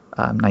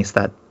nice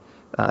that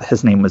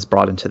his name was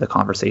brought into the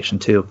conversation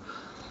too.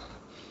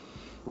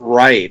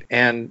 Right.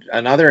 And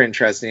another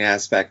interesting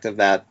aspect of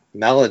that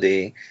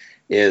melody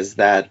is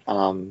that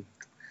I'm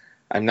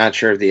not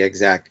sure of the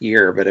exact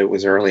year, but it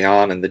was early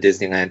on in the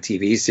Disneyland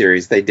TV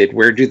series. They did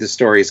Where Do the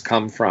Stories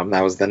Come From?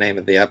 That was the name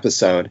of the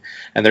episode.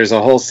 And there's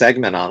a whole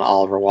segment on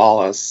Oliver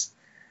Wallace.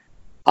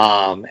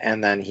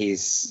 And then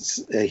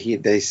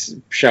they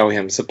show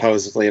him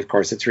supposedly, of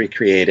course it's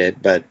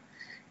recreated, but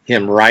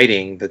him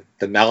writing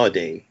the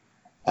melody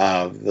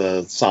of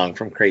the song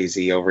from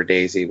Crazy Over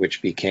Daisy,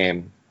 which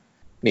became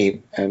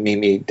Meet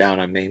Me Down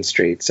on Main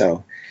Street.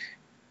 So,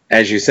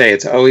 as you say,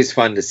 it's always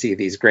fun to see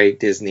these great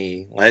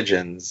Disney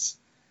legends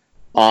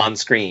on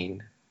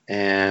screen.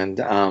 And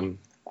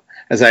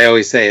as I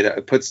always say,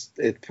 it puts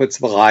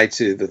the lie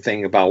to the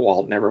thing about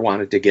Walt never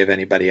wanted to give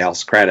anybody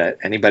else credit.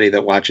 Anybody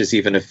that watches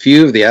even a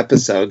few of the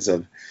episodes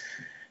of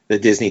the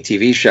Disney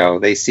TV show,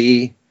 they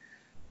see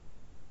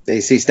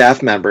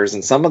staff members,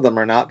 and some of them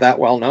are not that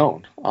well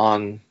known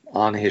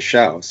on his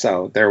show.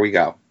 So there we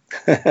go.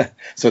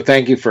 So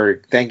thank you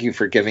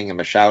for giving him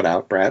a shout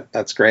out, Brett.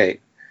 That's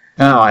great.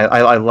 No,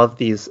 I love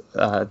these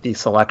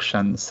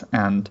selections,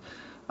 and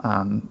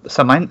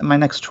so my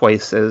next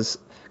choice is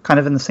kind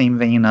of in the same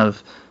vein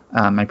of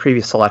my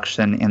previous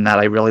selection, in that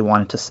I really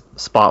wanted to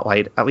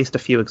spotlight at least a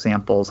few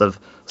examples of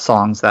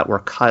songs that were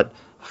cut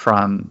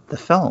from the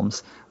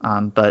films,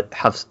 but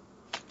have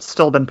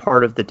still been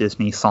part of the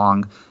Disney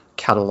song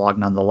catalog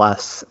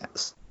nonetheless.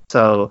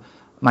 So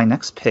my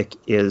next pick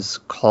is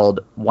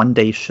called One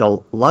Day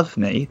She'll Love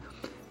Me,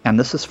 and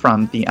this is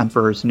from The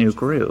Emperor's New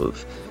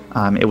Groove.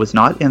 It was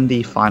not in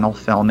the final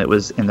film, it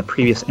was in the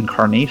previous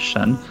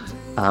incarnation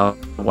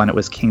when it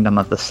was Kingdom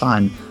of the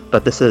Sun,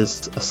 but this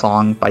is a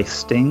song by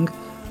Sting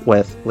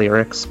with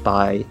lyrics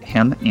by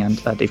him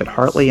and David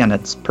Hartley, and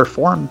it's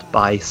performed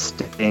by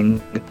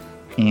Sting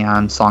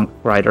and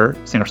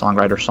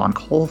singer-songwriter Shawn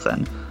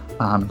Colvin.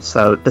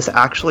 So this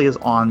actually is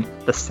on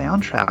the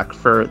soundtrack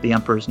for The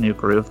Emperor's New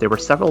Groove. There were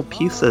several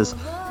pieces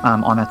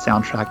on that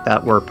soundtrack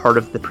that were part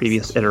of the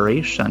previous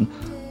iteration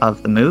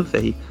of the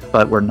movie,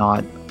 but were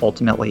not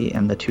ultimately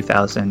in the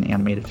 2000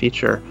 animated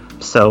feature.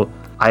 So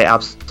I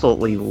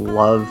absolutely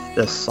love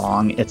this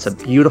song. It's a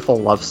beautiful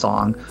love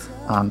song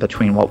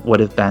between what would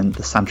have been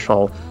the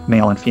central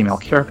male and female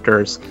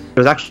characters. It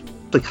was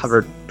actually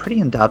covered pretty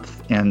in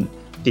depth in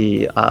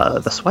the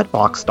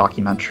Sweatbox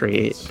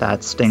documentary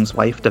that Sting's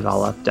wife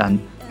developed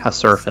and has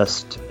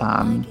surfaced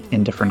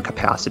in different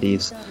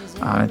capacities.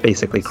 It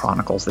basically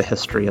chronicles the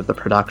history of the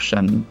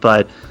production,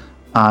 but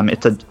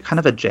it's a kind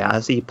of a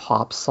jazzy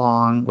pop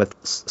song with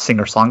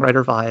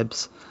singer-songwriter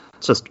vibes.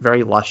 It's just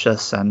very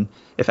luscious, and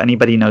if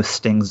anybody knows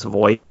Sting's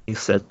voice,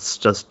 it's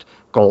just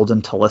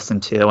golden to listen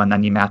to. And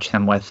then you match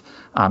him with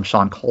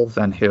Shawn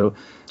Colvin, who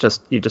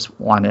you just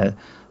want to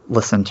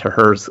listen to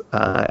hers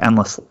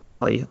endlessly.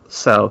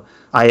 So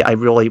I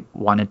really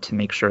wanted to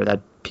make sure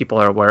that people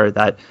are aware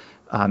that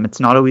it's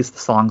not always the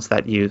songs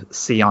that you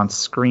see on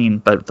screen,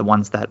 but the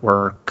ones that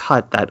were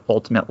cut that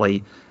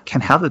ultimately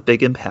can have a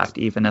big impact,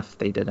 even if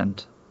they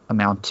didn't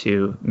amount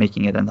to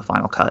making it in the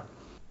final cut.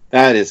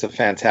 That is a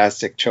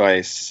fantastic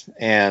choice.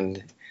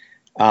 And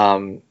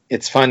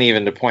it's fun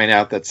even to point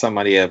out that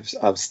somebody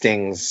of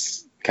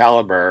Sting's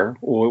caliber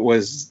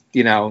was,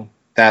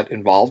 that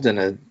involved in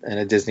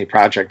a Disney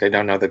project. I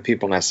don't know that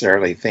people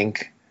necessarily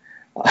think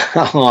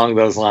along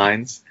those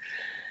lines.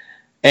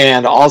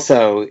 And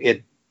also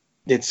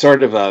it's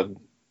sort of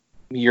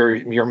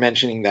you're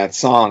mentioning that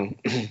song.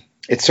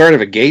 It's sort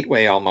of a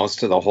gateway almost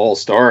to the whole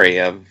story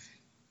of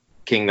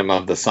Kingdom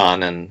of the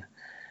Sun and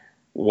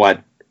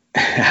what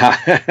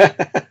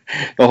the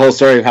whole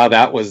story of how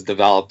that was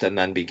developed and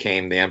then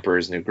became The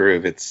Emperor's New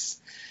Groove.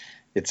 It's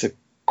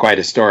quite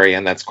a story,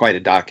 and that's quite a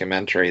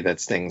documentary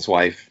that Sting's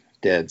wife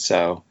did.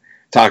 So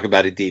talk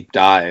about a deep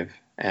dive.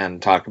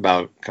 and talk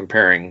about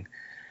comparing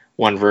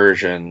one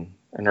version,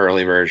 an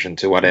early version,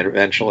 to what it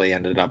eventually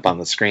ended up on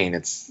the screen.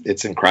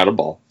 It's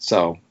incredible.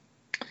 So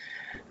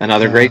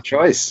another great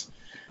choice.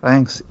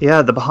 Thanks.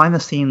 Yeah, the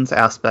behind-the-scenes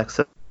aspects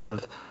of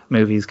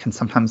movies can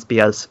sometimes be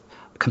as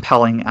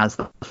compelling as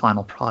the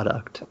final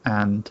product.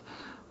 And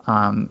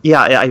I'm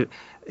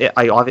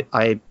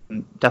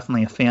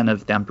definitely a fan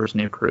of The Emperor's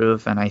New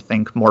Groove, and I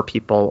think more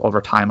people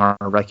over time are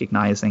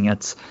recognizing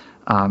its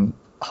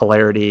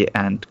hilarity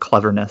and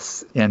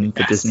cleverness in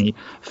the Disney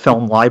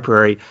film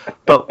library.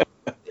 But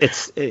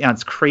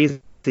it's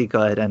crazy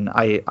good, and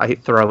I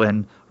throw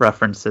in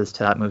references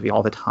to that movie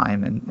all the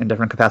time in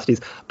different capacities.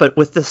 But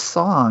with this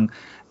song,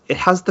 it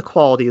has the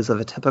qualities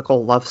of a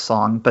typical love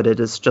song, but it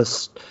is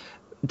just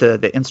the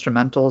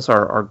instrumentals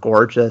are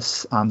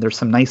gorgeous. There's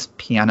some nice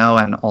piano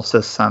and also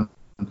some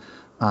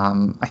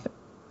I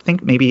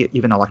think maybe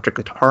even electric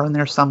guitar in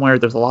there somewhere.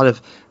 There's a lot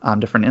of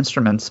different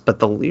instruments, but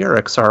the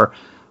lyrics are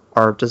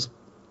just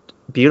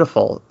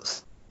beautiful.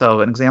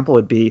 So an example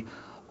would be,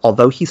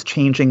 although he's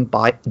changing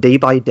day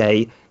by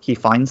day, he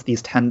finds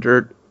these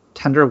tender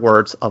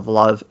words of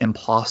love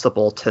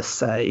impossible to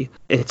say.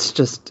 It's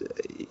just,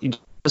 you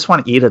just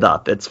want to eat it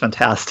up. It's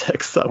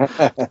fantastic. So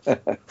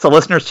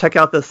listeners, check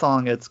out this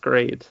song. It's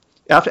great.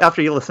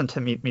 After you listen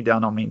to Meet Me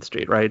Down on Main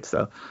Street, right?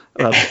 So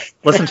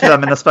listen to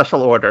them in a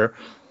special order.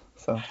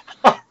 So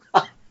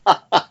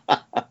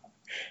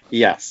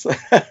yes.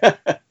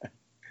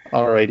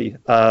 Alrighty.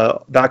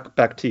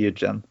 Back to you,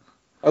 Jim.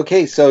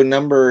 Okay, so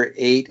number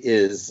 8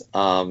 is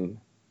from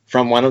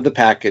one of the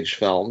package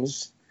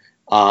films,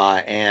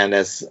 and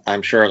as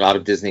I'm sure a lot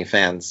of Disney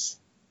fans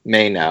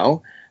may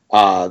know,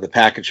 the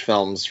package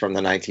films from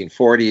the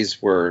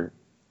 1940s were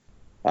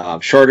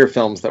shorter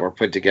films that were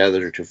put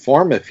together to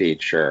form a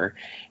feature,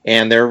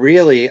 and they're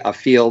really a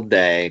field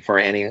day for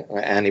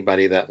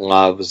anybody that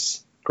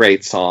loves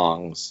great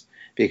songs,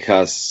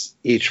 because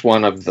each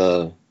one of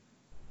the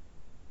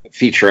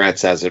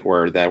featurettes, as it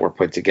were, that were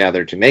put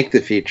together to make the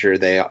feature,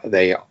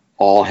 they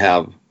all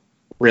have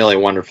really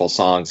wonderful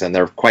songs, and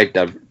they're quite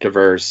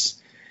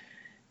diverse.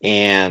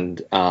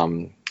 And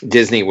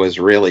Disney was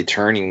really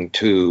turning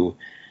to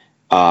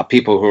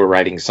people who were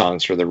writing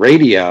songs for the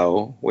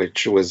radio,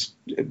 which was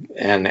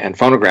and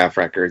phonograph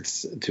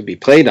records to be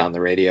played on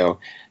the radio.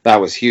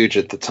 That was huge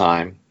at the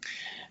time.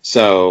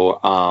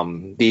 So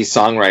these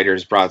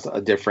songwriters brought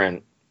a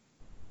different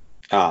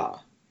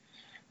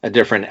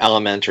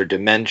element or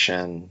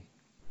dimension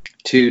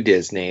to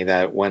Disney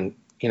that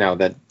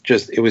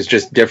it was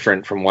just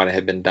different from what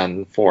had been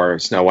done for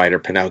Snow White or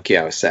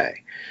Pinocchio,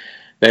 say.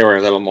 They were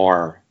a little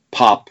more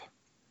pop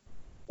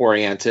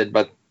oriented,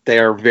 but they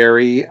are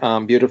very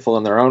beautiful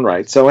in their own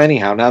right. So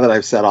anyhow, now that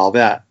I've said all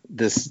that,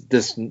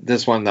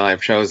 this one that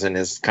I've chosen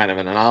is kind of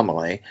an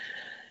anomaly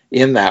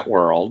in that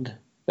world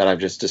that I've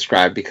just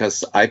described,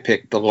 because I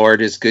picked The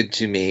Lord Is Good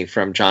to Me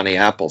from Johnny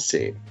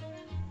Appleseed.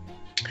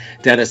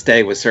 Dennis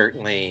Day was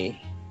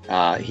certainly,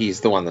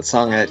 he's the one that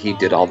sung it. He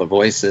did all the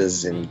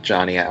voices in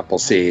Johnny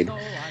Appleseed.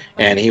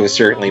 And he was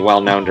certainly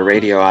well known to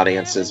radio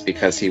audiences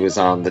because he was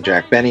on the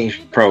Jack Benny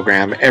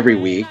program every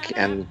week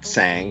and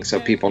sang. So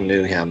people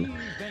knew him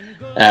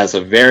as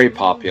a very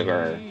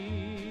popular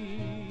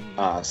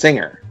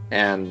singer.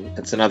 And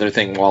it's another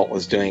thing Walt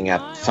was doing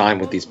at the time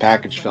with these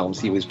package films.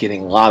 He was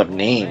getting a lot of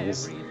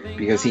names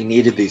because he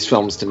needed these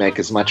films to make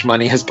as much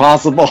money as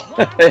possible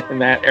in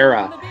that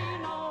era.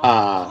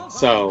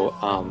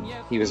 So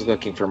he was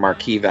looking for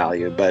marquee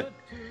value, but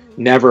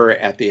never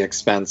at the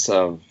expense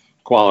of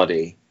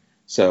quality.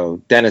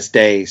 So Dennis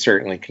Day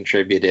certainly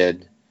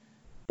contributed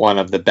one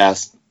of the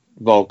best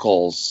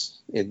vocals,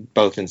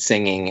 both in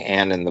singing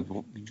and in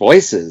the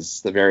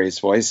voices, the various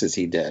voices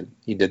he did.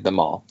 He did them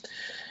all.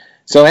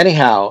 So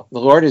anyhow, The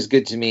Lord Is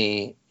Good to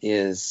Me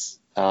is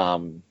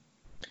an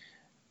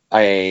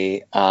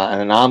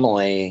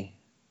anomaly,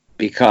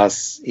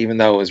 because even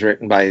though it was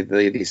written by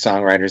these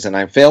songwriters, and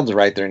I failed to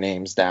write their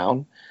names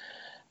down,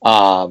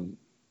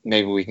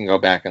 maybe we can go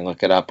back and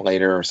look it up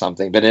later or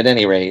something. But at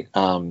any rate,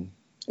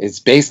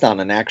 it's based on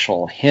an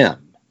actual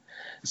hymn.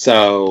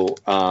 So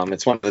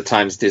it's one of the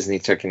times Disney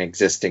took an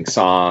existing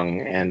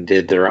song and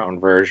did their own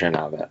version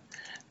of it.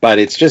 But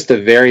it's just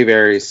a very,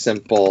 very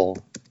simple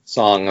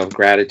song of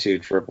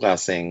gratitude for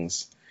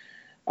blessings.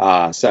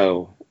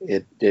 So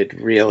it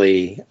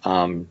really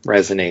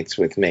resonates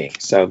with me.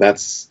 So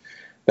that's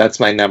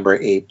my number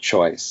 8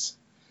 choice.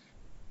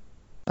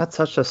 That's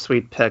such a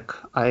sweet pick.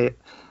 I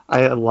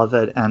love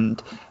it.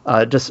 And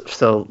just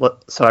so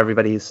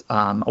everybody's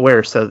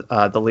aware, so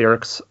the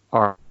lyrics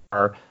are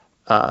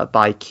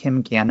by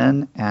Kim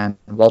Gannon and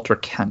Walter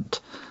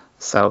Kent.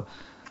 So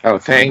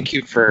thank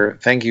you for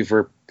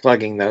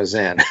plugging those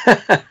in.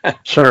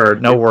 Sure,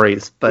 no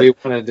worries. But we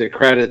wanted to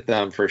credit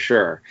them for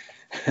sure.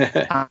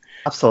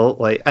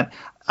 Absolutely. And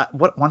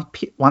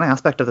one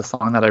aspect of the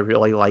song that I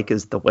really like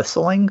is the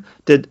whistling.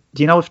 Do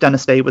you know if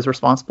Dennis Day was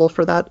responsible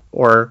for that,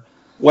 or?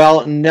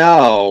 Well,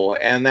 no,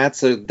 and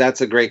that's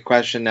a great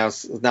question. Now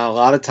a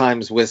lot of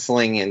times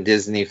whistling in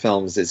Disney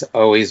films is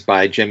always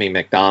by Jimmy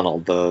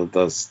McDonald,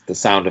 the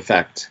sound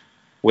effect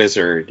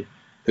wizard,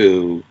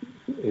 who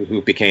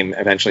who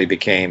eventually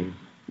became,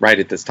 right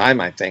at this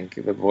time, I think,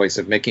 the voice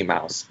of Mickey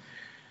Mouse.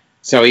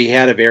 So he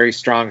had a very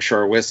strong,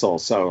 short whistle.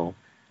 So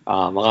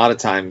a lot of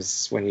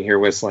times when you hear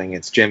whistling,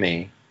 it's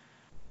Jimmy.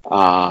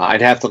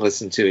 I'd have to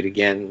listen to it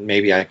again.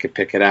 Maybe I could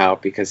pick it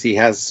out, because he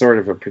has sort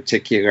of a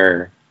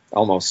particular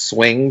almost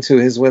swing to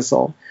his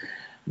whistle.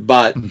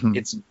 But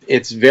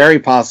it's very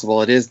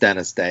possible it is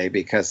Dennis Day,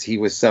 because he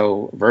was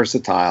so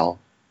versatile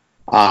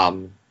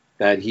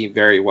that he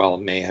very well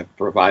may have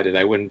provided.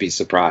 I wouldn't be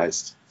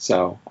surprised.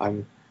 So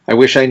I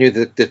wish I knew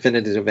the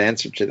definitive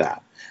answer to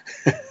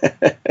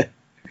that.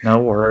 No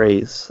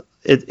worries.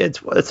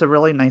 It's a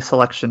really nice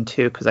selection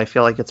too, because I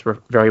feel like it's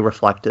very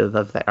reflective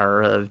of the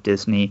era of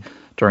Disney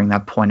during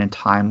that point in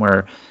time,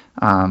 where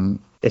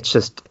it's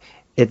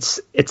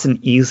an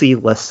easy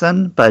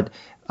listen, but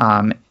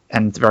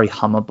and it's very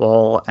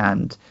hummable,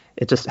 and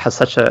it just has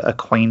such a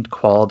quaint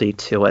quality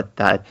to it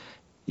that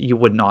you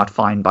would not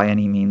find by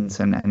any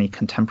means in any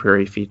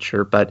contemporary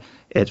feature, but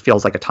it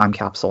feels like a time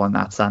capsule in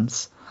that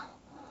sense.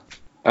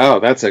 Oh,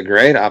 that's a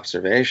great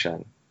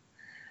observation.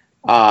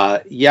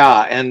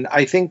 Yeah, and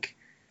I think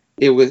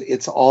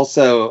it's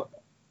also,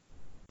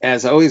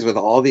 as always with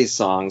all these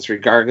songs,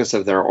 regardless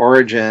of their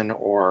origin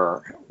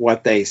or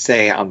what they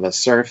say on the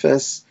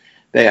surface,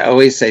 they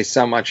always say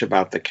so much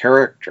about the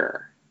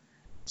character.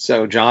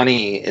 So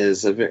Johnny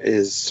is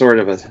sort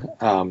of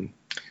a,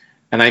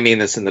 and I mean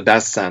this in the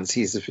best sense,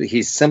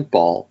 he's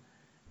simple,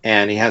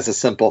 and he has a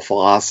simple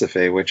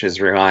philosophy, which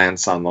is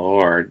reliance on the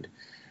Lord.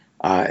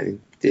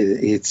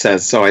 It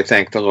says, "So I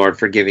thank the Lord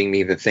for giving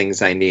me the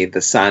things I need,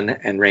 the sun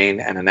and rain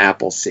and an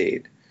apple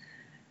seed."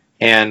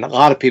 And a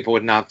lot of people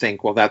would not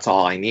think, well, that's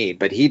all I need,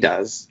 but he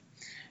does.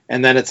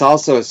 And then it's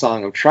also a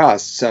song of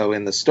trust. So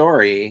in the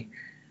story,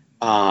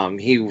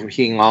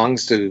 he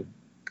longs to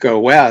go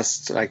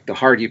west like the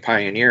hardy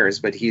pioneers,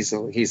 but he's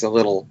a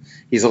little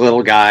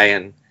guy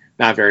and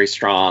not very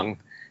strong.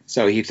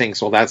 So he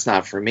thinks, well, that's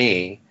not for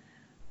me.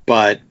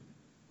 But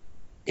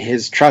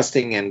his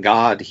trusting in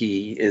God,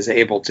 he is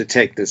able to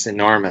take this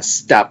enormous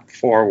step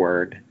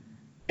forward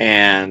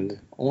and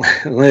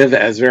live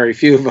as very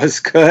few of us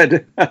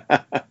could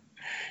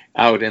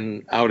out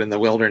in the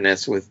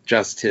wilderness with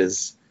just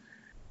his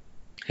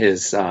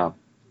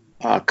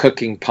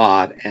cooking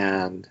pot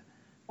and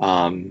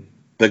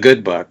the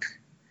good book.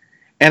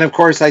 And of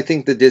course, I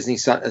think the Disney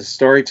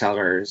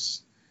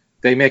storytellers,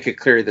 they make it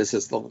clear this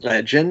is the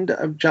legend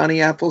of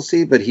Johnny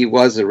Appleseed, but he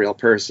was a real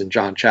person,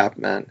 John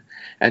Chapman.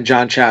 And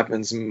John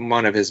Chapman's,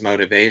 one of his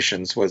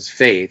motivations was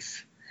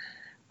faith.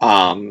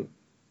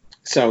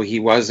 So he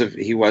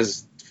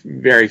was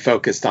very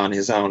focused on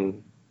his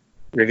own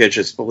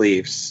religious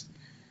beliefs.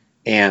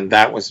 And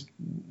that was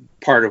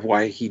part of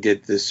why he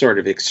did this sort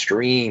of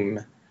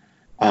extreme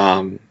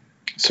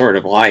sort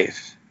of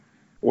life.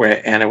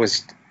 And it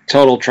was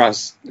total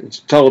trust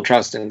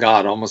in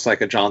God, almost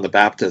like a John the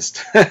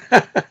Baptist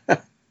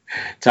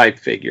type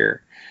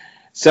figure.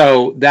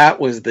 So that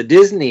was the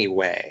Disney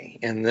way,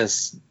 in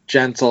this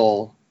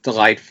gentle,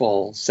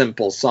 delightful,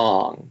 simple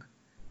song,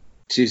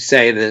 to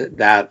say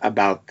that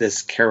about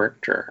this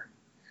character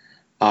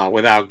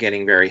without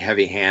getting very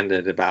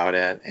heavy-handed about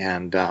it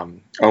and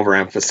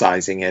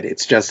overemphasizing it.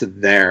 It's just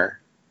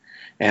there.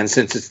 And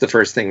since it's the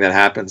first thing that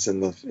happens in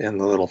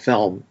the little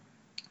film,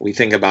 we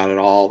think about it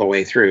all the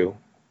way through,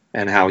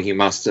 and how he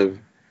must have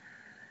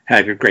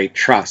had a great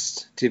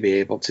trust to be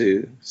able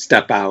to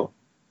step out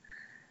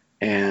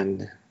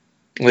and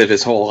live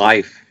his whole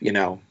life,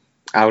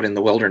 out in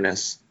the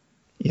wilderness.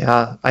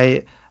 Yeah,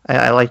 I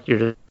like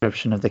your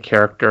description of the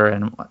character,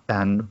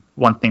 and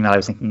one thing that I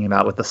was thinking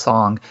about with the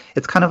song,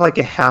 it's kind of like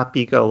a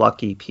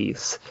happy-go-lucky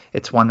piece.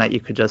 It's one that you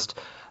could just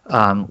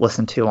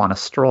listen to on a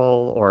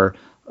stroll or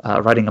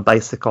riding a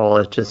bicycle.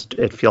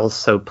 It feels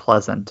so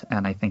pleasant,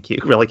 and I think you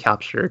really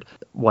captured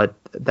what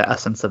the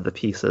essence of the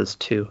piece is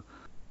too.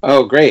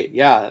 Oh, great.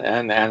 Yeah,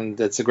 and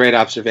it's a great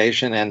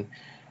observation, and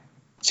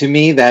to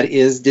me that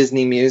is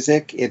Disney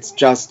music. It's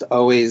just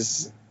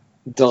always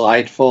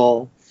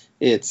delightful.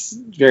 It's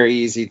very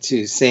easy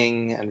to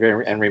sing and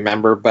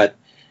remember, but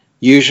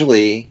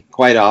usually,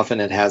 quite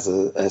often, it has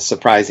a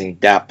surprising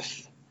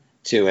depth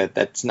to it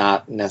that's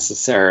not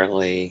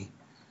necessarily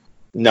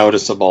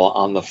noticeable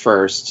on the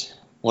first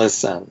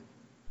listen.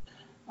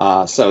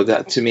 So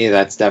that, to me,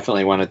 that's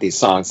definitely one of these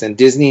songs. And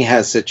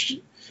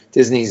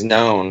Disney's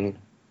known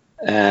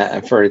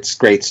for its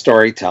great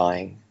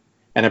storytelling,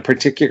 and a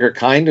particular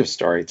kind of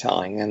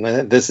storytelling.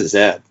 And this is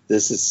it.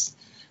 This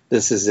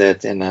is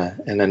it in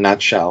a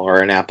nutshell,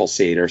 or an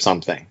Appleseed or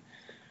something.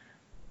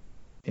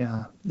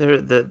 Yeah,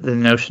 the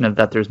notion of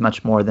that there's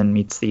much more than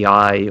meets the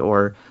eye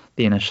or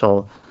the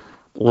initial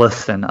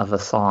listen of a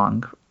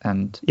song.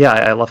 And yeah,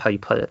 I love how you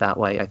put it that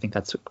way. I think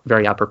that's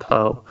very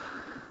apropos.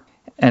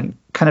 And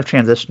kind of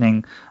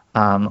transitioning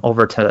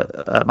over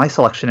to my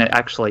selection,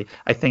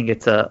 I think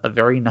it's a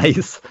very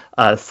nice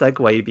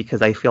segue,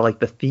 because I feel like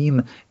the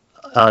theme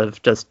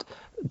of just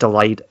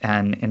delight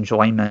and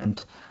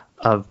enjoyment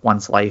of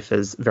one's life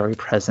is very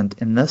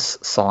present in this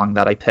song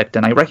that I picked.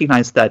 And I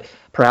recognize that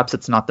perhaps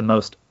it's not the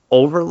most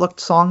overlooked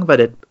song, but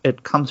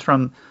it comes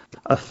from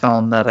a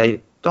film that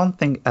I don't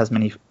think as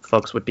many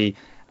folks would be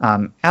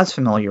as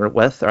familiar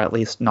with, or at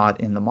least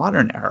not in the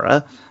modern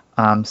era.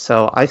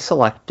 So I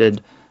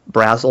selected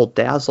Brazzle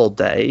Dazzle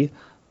Day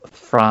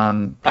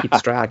from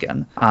Pete's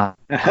Dragon.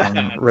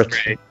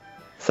 Rich.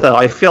 So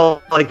I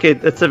feel like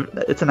it's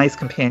a nice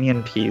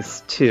companion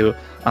piece to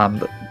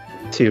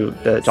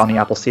the Johnny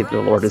Appleseed,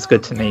 The Lord is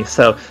Good to Me.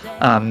 So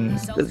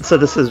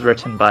this is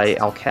written by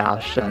Al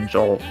Cash and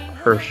Joel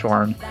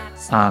Hirshhorn.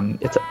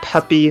 It's a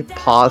peppy,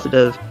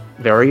 positive,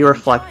 very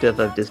reflective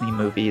of Disney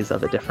movies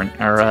of a different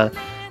era.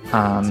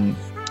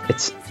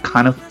 It's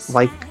kind of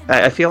like,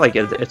 I feel like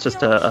it's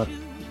just a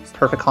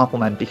perfect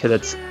compliment because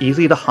it's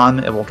easy to hum,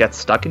 it will get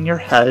stuck in your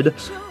head,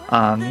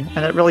 and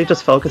it really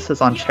just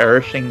focuses on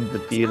cherishing the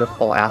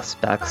beautiful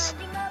aspects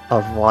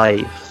of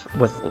life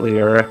with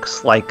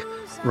lyrics like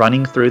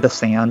running through the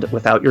sand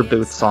without your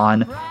boots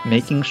on,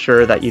 making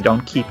sure that you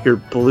don't keep your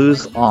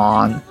blues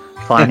on,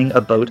 finding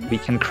a boat we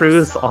can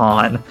cruise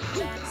on.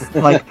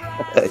 Like,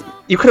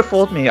 you could have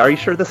fooled me. Are you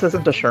sure this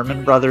isn't a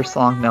Sherman Brothers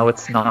song? No,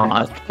 it's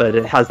not, but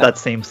it has that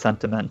same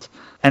sentiment.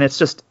 And it's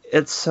so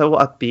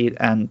upbeat,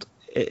 and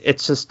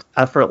it's just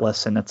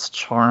effortless in its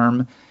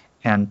charm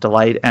and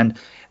delight. And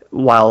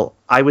while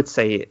I would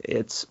say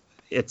it's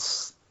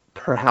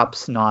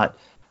perhaps not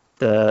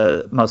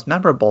the most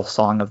memorable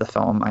song of the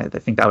film, I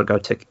think that would go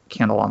to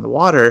Candle on the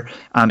Water.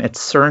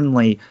 It's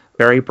certainly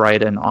very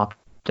bright and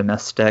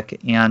optimistic,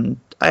 and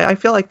I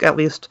feel like at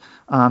least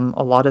a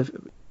lot of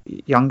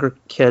younger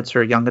kids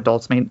or young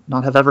adults may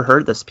not have ever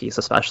heard this piece,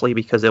 especially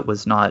because it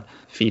was not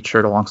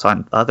featured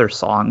alongside other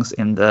songs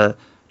in the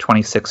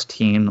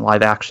 2016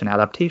 live-action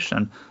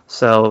adaptation.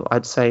 So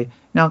I'd say,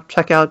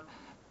 check out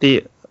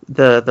the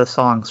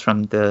songs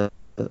from the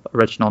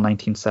original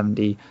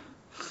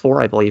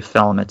 1974, I believe,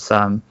 film. It's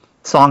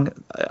song.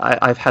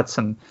 I've had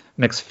some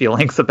mixed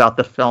feelings about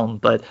the film,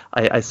 but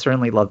I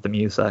certainly love the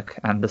music,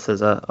 and this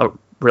is a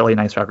really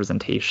nice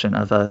representation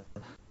of a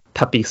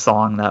peppy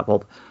song that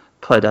will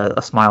put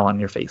a smile on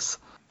your face.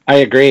 I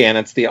agree, and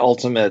it's the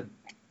ultimate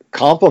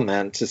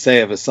compliment to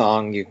say of a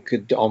song. You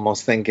could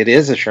almost think it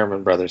is a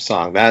Sherman Brothers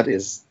song.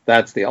 That's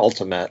the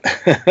ultimate.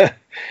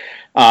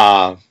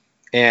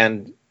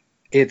 And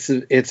it's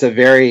a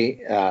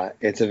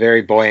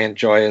very buoyant,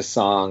 joyous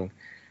song.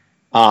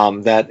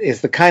 That is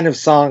the kind of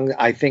song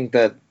I think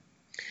that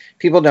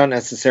people don't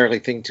necessarily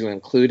think to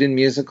include in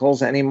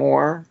musicals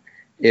anymore.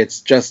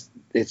 It's just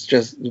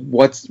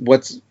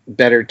what's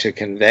better to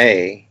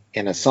convey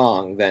in a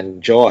song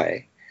than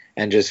joy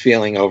and just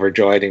feeling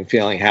overjoyed and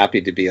feeling happy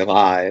to be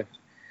alive.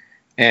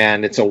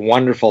 And it's a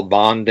wonderful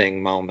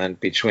bonding moment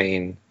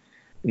between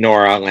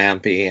Nora,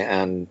 Lampy,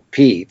 and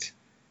Pete.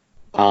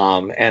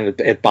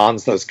 And it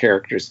bonds those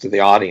characters to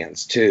the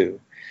audience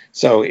too.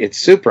 So it's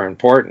super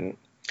important.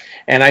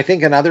 And I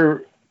think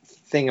another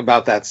thing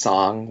about that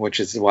song,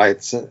 which is why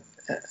it's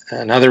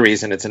another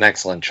reason it's an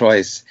excellent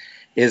choice,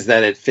 is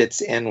that it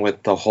fits in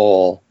with the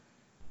whole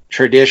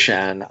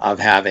tradition of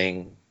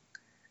having,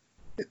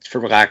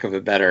 for lack of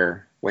a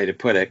better way to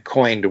put it,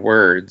 coined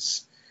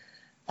words,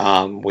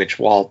 which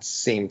Walt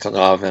seemed to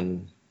love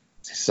and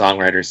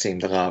songwriters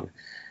seemed to love,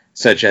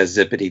 such as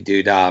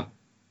zippity-doo-dah,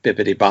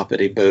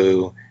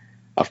 bippity-boppity-boo,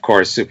 of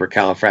course,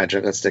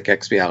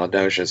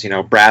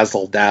 supercalifragilisticexpialidocious,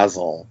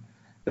 brazzle-dazzle.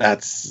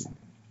 That's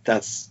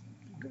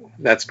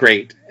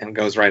great and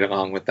goes right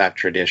along with that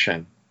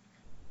tradition.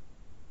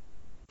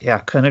 Yeah,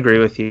 couldn't agree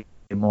with you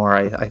more.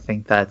 I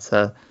think that's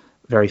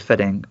very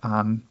fitting.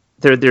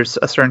 There's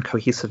a certain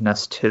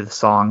cohesiveness to the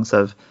songs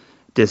of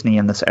Disney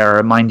in this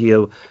era. Mind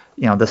you,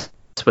 this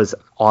was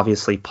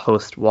obviously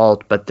post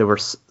Walt, but there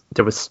was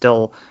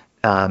still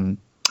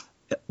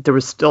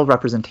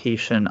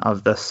representation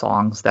of the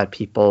songs that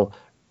people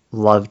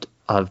loved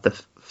of the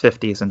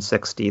 50s and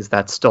 60s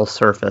that still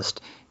surfaced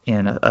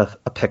in a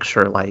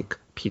picture like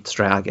Pete's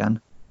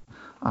Dragon.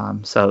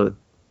 So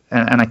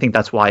I think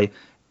that's why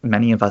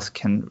many of us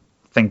can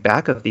think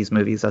back of these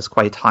movies as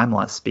quite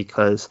timeless,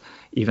 because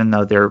even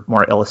though they're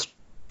more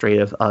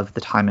illustrative of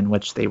the time in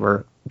which they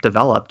were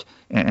developed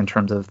in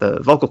terms of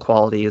the vocal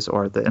qualities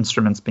or the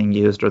instruments being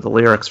used or the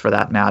lyrics for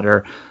that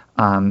matter,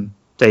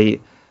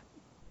 they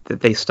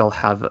still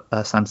have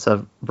a sense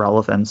of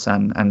relevance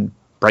and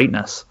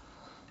brightness.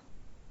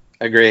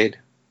 Agreed.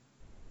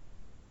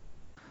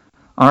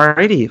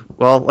 Alrighty,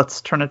 well,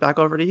 let's turn it back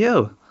over to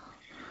you.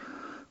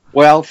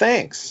 Well,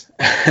 thanks.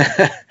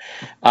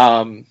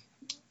 The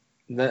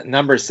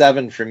number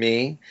 7 for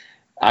me,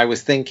 I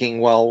was thinking,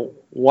 well,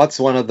 what's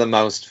one of the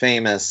most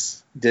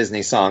famous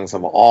Disney songs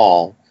of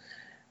all?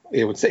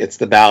 It's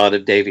the Ballad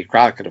of Davy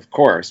Crockett, of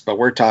course, but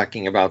we're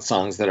talking about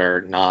songs that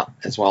are not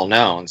as well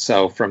known.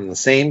 So from the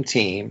same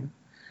team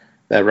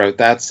that wrote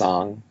that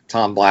song,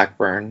 Tom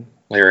Blackburn,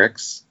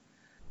 lyrics,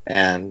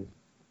 and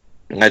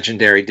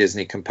legendary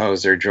Disney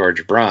composer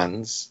George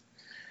Bruns,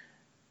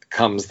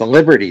 comes The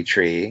Liberty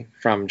Tree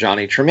from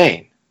Johnny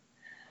Tremain.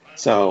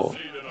 So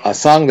a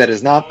song that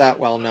is not that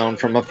well known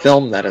from a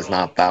film that is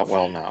not that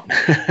well known.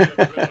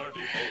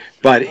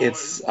 But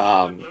it's,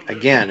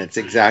 again, it's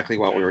exactly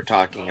what we were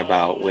talking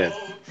about with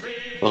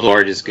The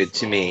Lord is Good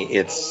to Me.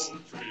 It's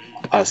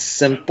a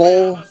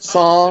simple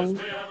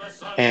song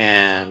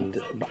and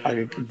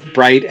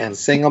bright and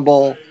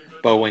singable,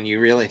 but when you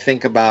really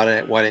think about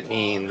it, what it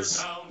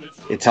means,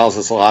 it tells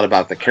us a lot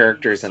about the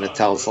characters, and it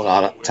tells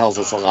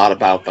us a lot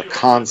about the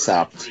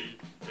concept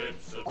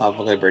of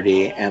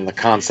liberty and the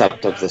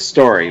concept of the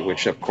story,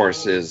 which of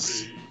course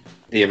is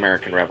the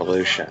American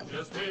Revolution.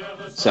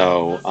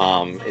 So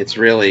it's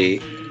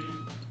really,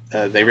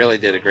 they really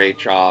did a great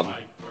job.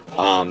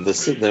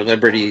 The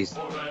Liberty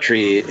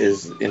Tree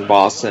is in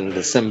Boston,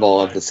 the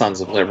symbol of the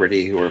Sons of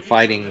Liberty who are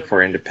fighting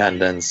for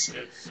independence.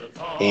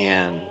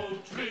 And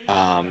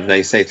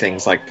they say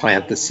things like,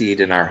 plant the seed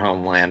in our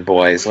homeland,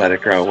 boys, let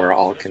it grow where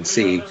all can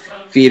see.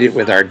 Feed it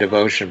with our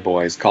devotion,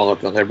 boys, call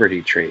it the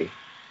Liberty Tree.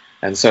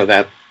 And so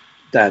that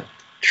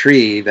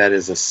tree that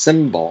is a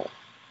symbol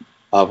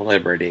of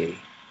liberty,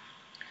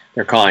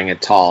 they're calling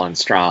it Tall and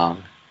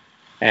Strong.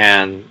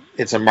 And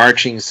it's a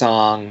marching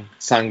song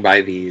sung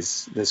by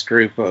this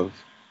group of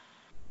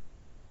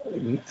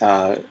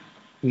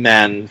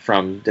men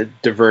from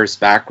diverse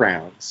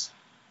backgrounds.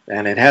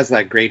 And it has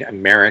that great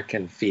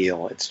American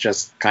feel. It's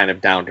just kind of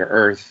down to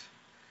earth.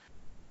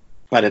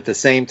 But at the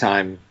same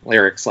time,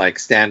 lyrics like,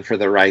 stand for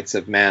the rights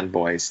of man,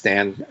 boys,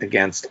 stand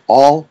against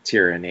all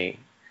tyranny,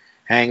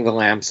 hang the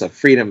lamps of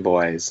freedom,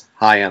 boys,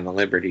 high on the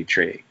Liberty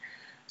Tree.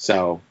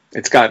 So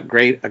it's got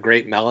a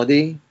great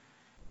melody.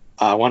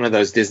 One of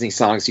those Disney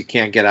songs you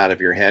can't get out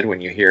of your head when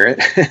you hear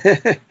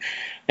it.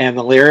 And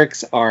the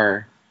lyrics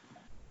are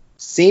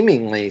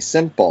seemingly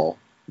simple,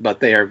 but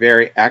they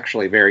are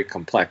actually very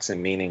complex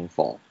and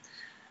meaningful.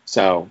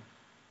 So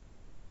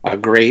a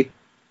great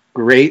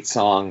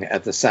song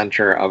at the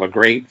center of a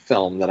great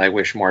film that I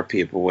wish more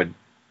people would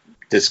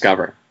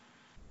discover.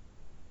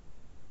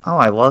 Oh,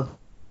 I love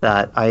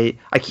that. I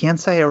can't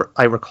say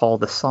I recall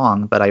the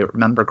song, but I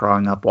remember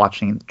growing up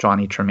watching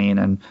Johnny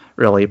Tremain and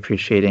really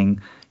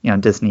appreciating,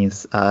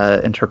 Disney's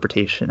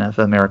interpretation of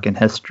American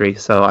history.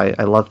 So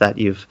I love that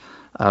you've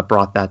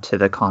brought that to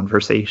the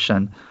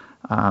conversation.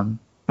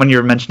 When you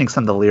were mentioning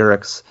some of the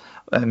lyrics,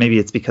 maybe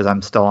it's because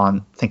I'm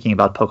still thinking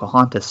about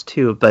Pocahontas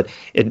too, but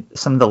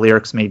some of the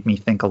lyrics made me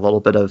think a little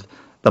bit of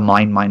the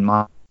Mine,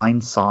 Mine,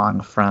 Mine song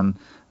from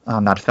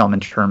that film in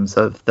terms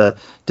of the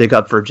Dig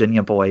Up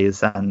Virginia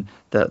Boys and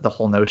the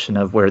whole notion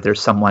of where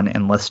there's someone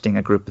enlisting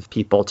a group of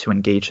people to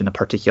engage in a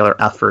particular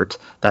effort,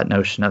 that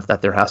notion of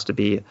that there has to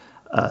be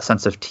a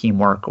sense of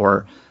teamwork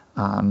or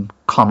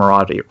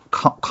camaraderie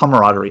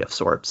of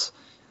sorts,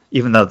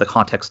 even though the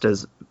context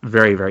is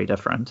very, very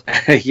different.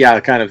 Yeah,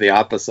 kind of the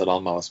opposite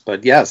almost.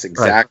 But yes,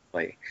 exactly.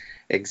 Right.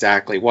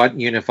 Exactly. What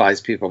unifies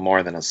people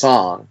more than a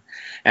song?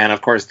 And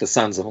of course, the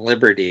Sons of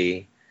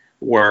Liberty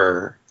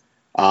were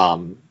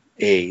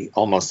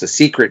almost a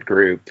secret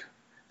group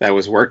that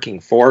was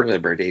working for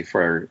liberty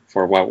for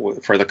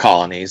the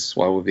colonies,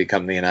 what would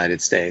become the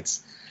United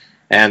States.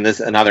 And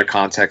another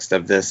context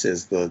of this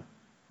is the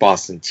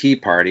Boston Tea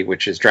Party,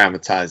 which is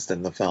dramatized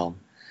in the film.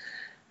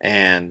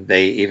 And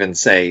they even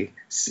say,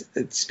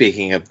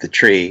 speaking of the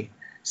tree,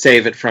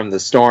 save it from the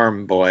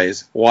storm,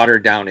 boys, water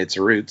down its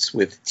roots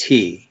with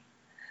tea,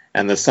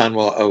 and the sun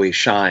will always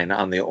shine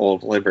on the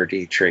old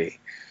Liberty Tree.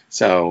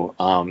 So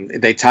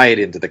they tie it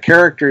into the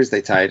characters,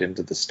 they tie it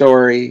into the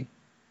story.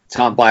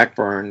 Tom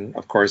Blackburn,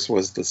 of course,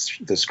 was the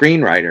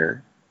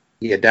screenwriter.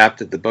 He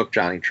adapted the book,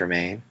 Johnny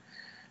Tremain.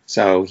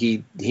 So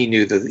he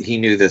knew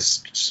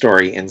this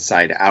story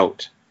inside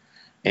out.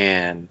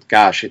 And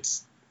gosh,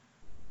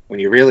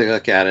 when you really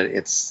look at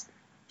it,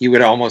 you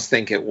would almost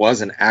think it was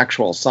an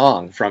actual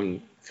song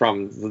from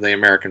the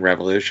American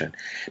Revolution.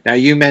 Now,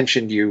 you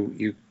mentioned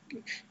it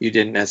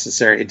didn't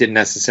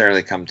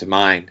necessarily come to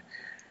mind.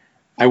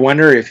 I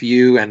wonder if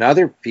you and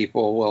other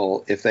people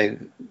will, if they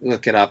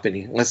look it up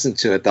and listen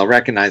to it, they'll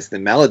recognize the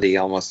melody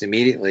almost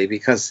immediately,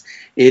 because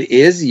it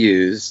is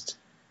used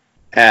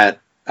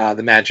at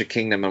the Magic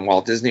Kingdom and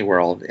Walt Disney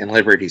World in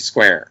Liberty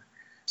Square.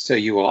 So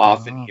you will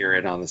often hear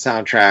it on the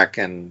soundtrack,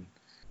 and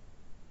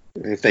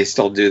if they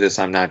still do this,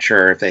 I'm not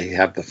sure if they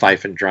have the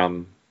fife and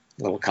drum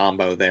little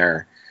combo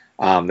there.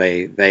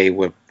 They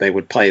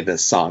would play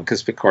this song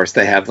because, of course,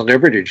 they have the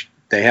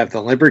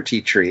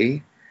Liberty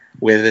Tree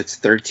with its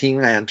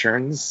 13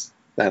 lanterns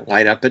that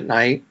light up at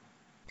night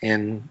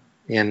in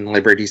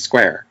Liberty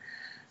Square.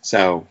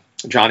 So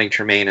Johnny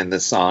Tremain and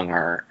this song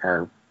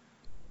are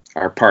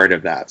part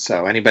of that.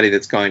 So anybody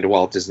that's going to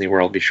Walt Disney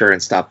World, be sure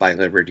and stop by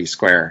Liberty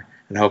Square,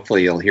 and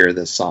hopefully you'll hear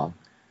this song.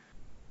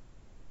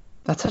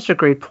 That's such a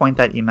great point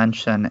that you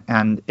mentioned,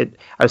 and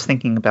I was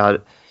thinking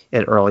about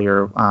it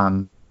earlier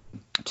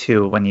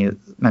too when you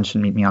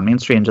mentioned Meet Me on Main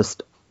Street, and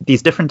just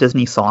these different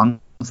Disney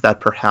songs that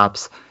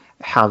perhaps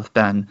have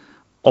been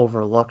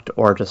overlooked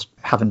or just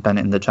haven't been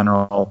in the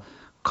general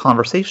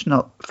conversation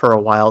for a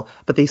while,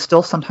 but they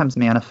still sometimes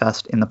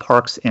manifest in the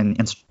parks in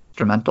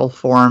instrumental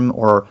form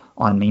or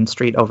on Main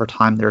Street over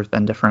time. There have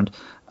been different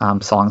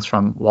songs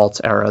from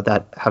Walt's era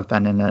that have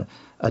been in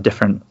a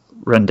different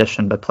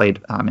rendition but played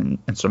in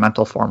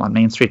instrumental form on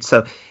Main Street.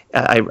 So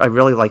I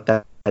really like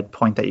that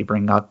point that you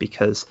bring up,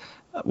 because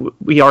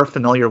we are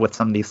familiar with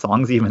some of these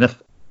songs, even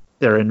if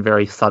they're in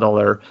very subtle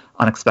or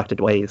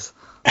unexpected ways.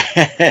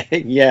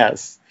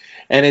 Yes,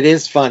 and it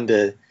is fun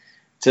to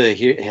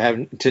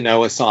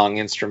know a song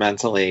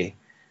instrumentally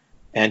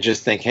and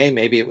just think, hey,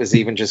 maybe it was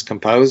even just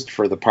composed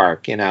for the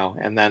park,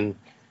 and then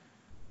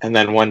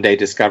one day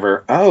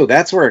discover, oh,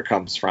 that's where it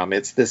comes from.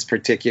 It's this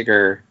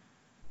particular,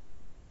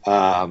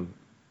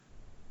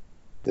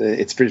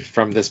 it's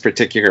from this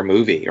particular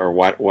movie or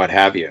what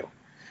have you.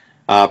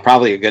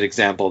 Probably a good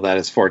example of that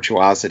is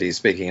Fortuosity,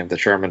 speaking of the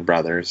Sherman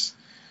Brothers.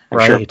 I'm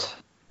right. Sure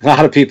a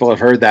lot of people have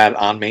heard that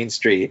on Main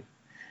Street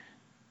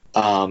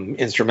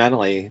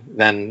instrumentally.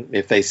 Then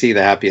if they see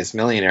The Happiest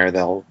Millionaire,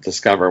 they'll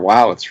discover,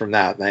 wow, it's from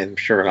that. And I'm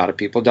sure a lot of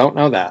people don't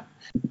know that.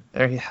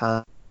 There you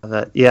have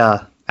it.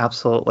 Yeah,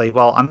 absolutely.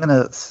 Well, I'm going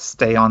to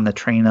stay on the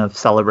train of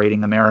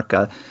celebrating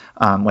America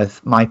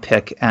with my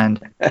pick.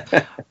 And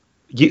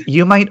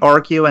you might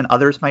argue, and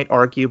others might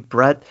argue,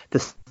 Brett,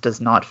 this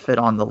does not fit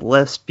on the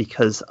list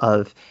because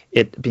of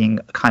it being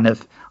kind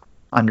of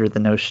under the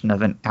notion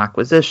of an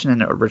acquisition,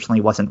 and it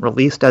originally wasn't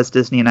released as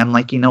Disney. And I'm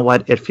like, you know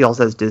what? It feels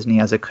as Disney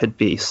as it could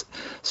be.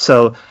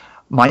 So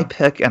my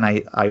pick, and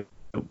I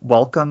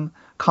welcome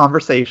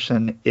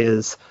conversation,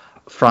 is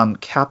from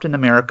Captain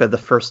America, the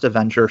First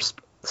Avenger,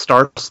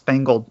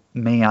 Star-Spangled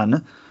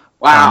Man.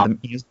 Wow.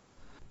 The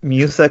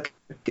music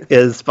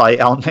is by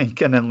Al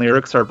Menken and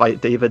lyrics are by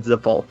David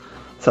Zippel.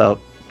 So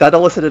that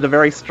elicited a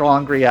very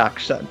strong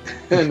reaction.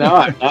 No,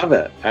 I love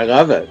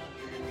it.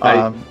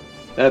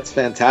 That's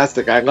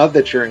fantastic. I love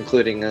that you're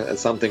including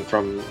something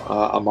from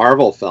a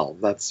Marvel film.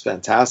 That's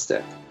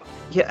fantastic.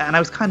 Yeah, and I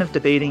was kind of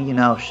debating,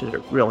 should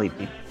it really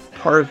be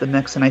part of the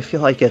mix? And I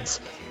feel like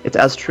it's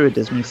as true a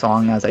Disney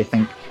song as I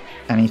think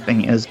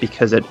anything is,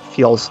 because it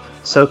feels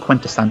so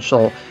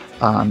quintessential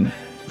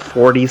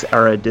 40s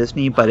era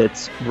Disney, but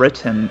it's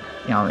written,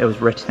 it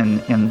was written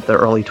in the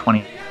early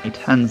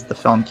 2010s. The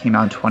film came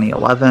out in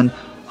 2011.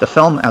 The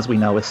film, as we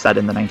know, is set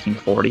in the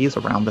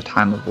 1940s, around the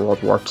time of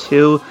World War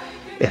II.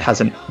 It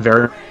has a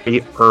very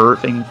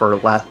Irving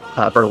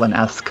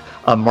Berlin-esque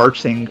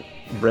marching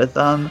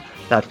rhythm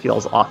that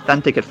feels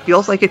authentic. It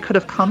feels like it could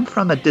have come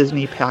from a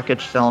Disney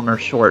package film or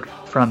short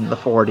from the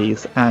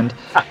 40s, and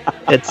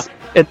it's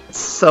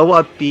so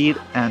upbeat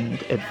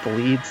and it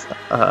bleeds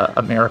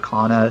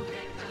Americana.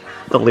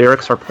 The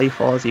lyrics are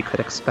playful, as you could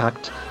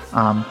expect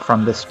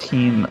from this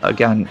team.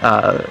 Again,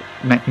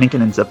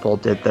 Menken and Zippel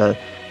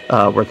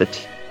were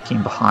the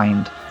team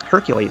behind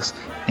Hercules,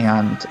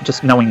 and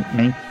just knowing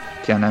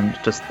Menken and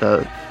just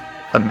the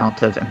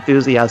amount of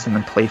enthusiasm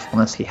and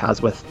playfulness he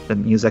has with the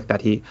music that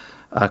he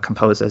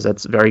composes,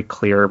 it's very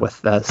clear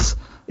with this.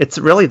 It's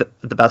really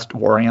the best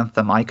war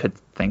anthem I could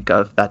think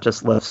of that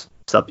just lifts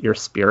up your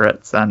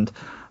spirits, and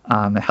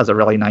it has a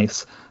really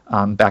nice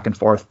back and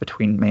forth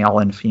between male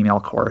and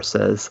female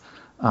choruses.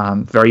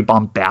 Very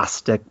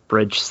bombastic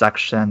bridge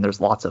section.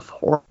 There's lots of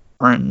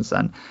horns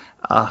and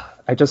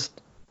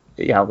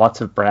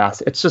lots of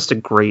brass. It's just a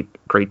great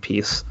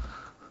piece.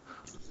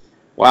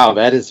 Wow,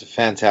 that is a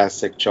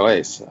fantastic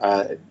choice.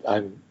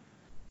 I'm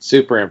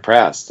super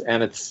impressed,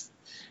 and it's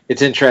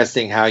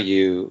interesting how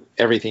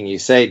everything you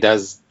say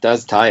does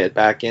tie it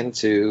back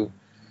into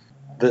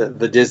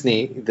the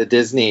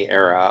Disney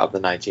era of the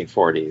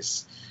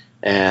 1940s,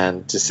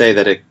 and to say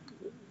that it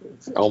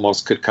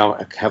almost could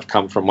have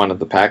come from one of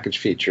the package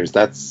features,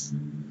 that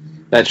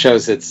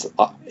shows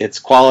its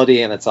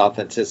quality and its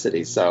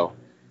authenticity. So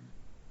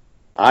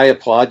I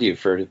applaud you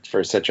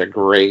for such a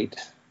great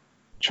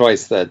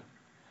choice that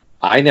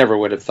I never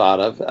would have thought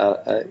of,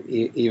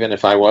 even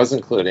if I was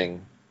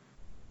even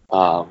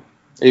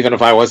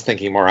if I was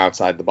thinking more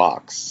outside the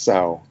box.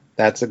 So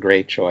that's a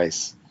great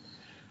choice.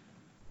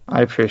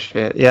 I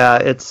appreciate it. Yeah,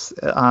 it's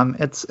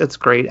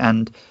great,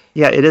 and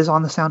yeah, it is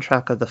on the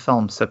soundtrack of the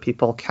film, so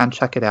people can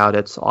check it out.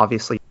 It's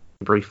obviously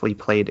briefly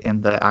played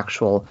in the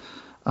actual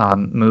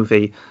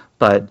movie,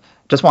 but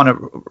just want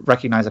to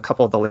recognize a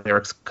couple of the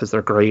lyrics because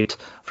they're great.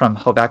 From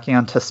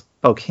Hoboken to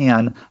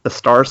Spokane, the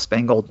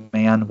Star-Spangled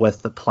Man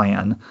with the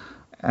plan.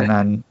 And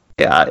then,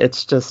 yeah,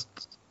 it's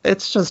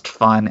just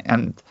fun,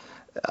 and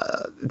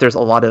there's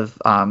a lot of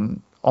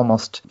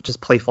almost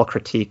just playful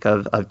critique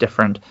of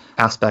different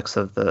aspects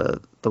of the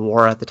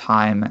war at the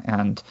time,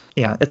 and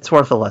yeah, it's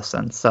worth a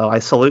listen. So I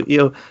salute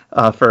you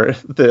for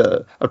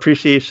the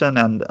appreciation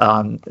and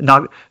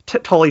not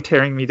totally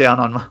tearing me down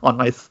on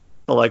my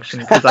selection,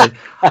 because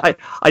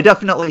I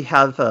definitely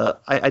have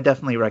I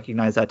definitely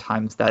recognize at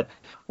times that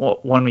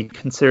when we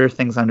consider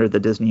things under the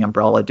Disney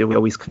umbrella, do we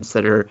always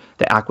consider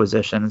the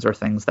acquisitions or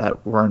things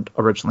that weren't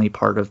originally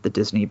part of the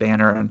Disney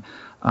banner? And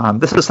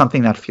this is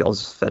something that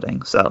feels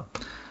fitting. So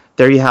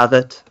there you have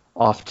it.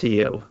 Off to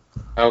you.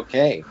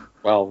 Okay.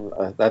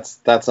 Well,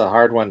 that's a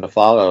hard one to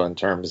follow in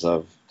terms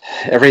of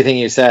everything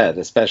you said,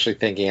 especially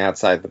thinking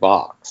outside the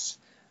box.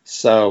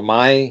 So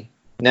my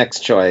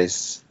next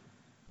choice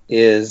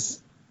is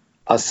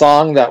a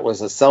song that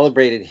was a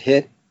celebrated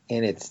hit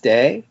in its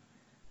day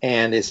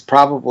and is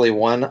probably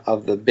one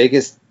of the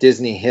biggest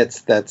Disney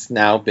hits that's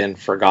now been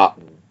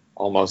forgotten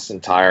almost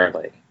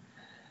entirely.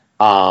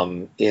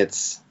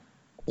 It's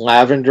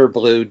Lavender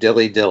Blue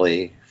Dilly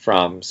Dilly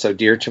from So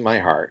Dear to My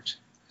Heart.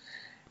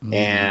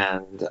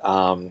 And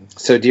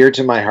So Dear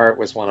to My Heart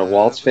was one of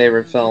Walt's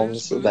favorite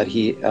films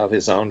of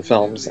his own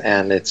films,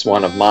 and it's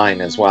one of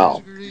mine as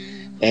well.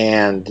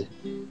 And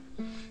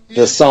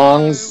the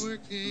songs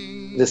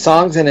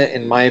in it,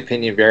 in my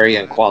opinion, vary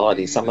in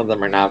quality. Some of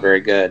them are not very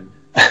good,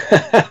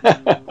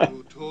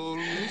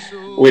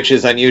 which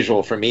is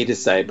unusual for me to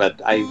say,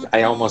 but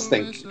I almost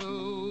think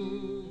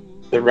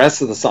the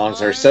rest of the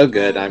songs are so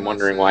good. I'm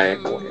wondering why.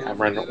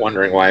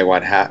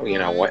 What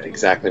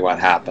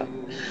happened.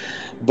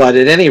 But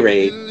at any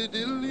rate,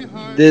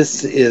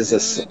 this is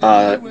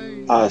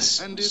a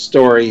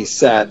story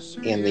set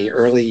in the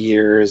early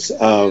years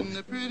of,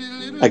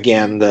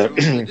 again, the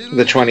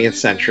 20th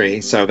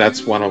century. So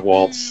that's one of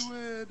Walt's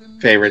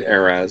favorite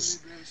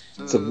eras.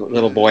 It's a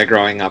little boy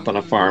growing up on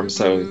a farm,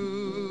 so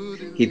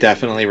he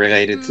definitely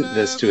related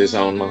this to his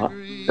own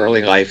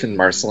early life in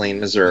Marceline,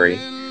 Missouri,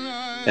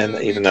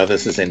 and even though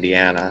this is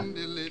Indiana.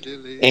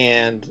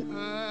 And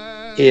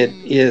it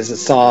is a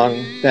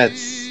song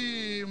that's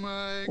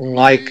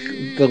like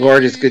The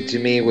Lord is Good to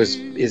Me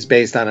is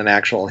based on an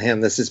actual hymn.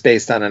 This is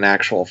based on an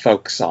actual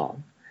folk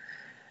song.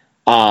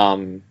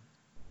 And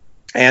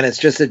it's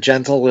just a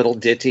gentle little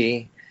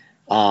ditty,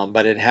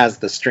 but it has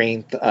the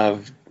strength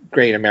of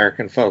great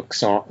American folk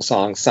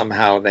songs.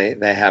 Somehow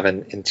they have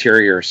an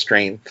interior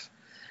strength.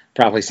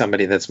 Probably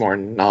somebody that's more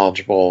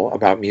knowledgeable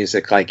about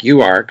music like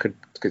you are could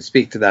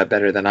speak to that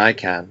better than I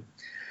can.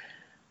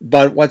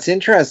 But what's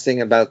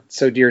interesting about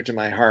So Dear to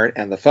My Heart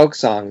and the folk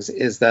songs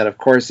is that, of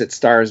course, it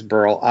stars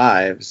Burl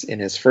Ives in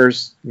his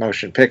first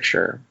motion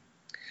picture.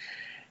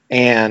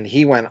 And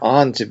he went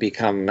on to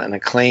become an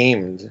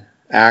acclaimed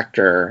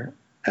actor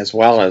as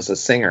well as a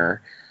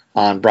singer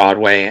on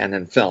Broadway and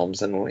in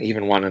films, and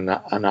even won an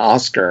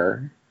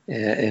Oscar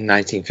in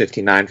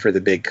 1959 for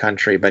The Big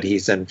Country. But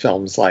he's in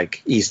films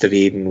like East of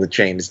Eden with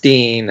James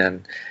Dean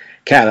and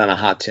Cat on a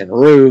Hot Tin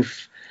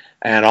Roof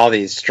and all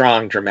these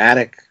strong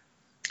dramatic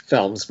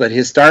films. But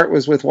his start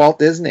was with Walt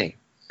Disney,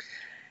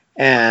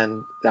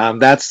 and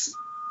that's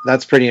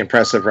pretty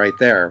impressive right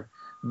there.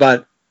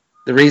 But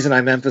the reason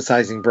I'm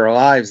emphasizing Burl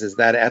Ives is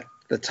that at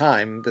the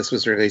time, this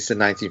was released in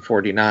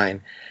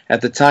 1949,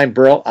 at the time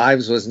Burl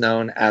Ives was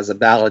known as a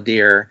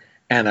balladeer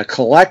and a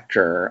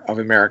collector of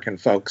American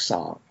folk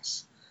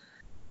songs.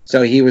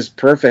 So he was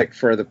perfect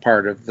for the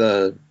part of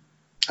the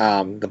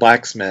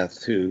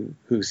blacksmith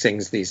who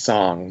sings these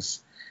songs.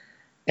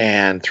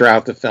 And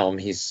throughout the film,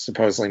 he's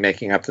supposedly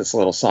making up this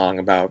little song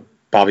about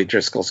Bobby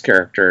Driscoll's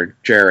character,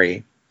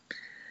 Jerry.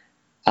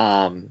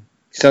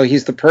 So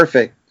he's the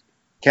perfect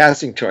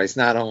casting choice,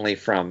 not only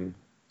from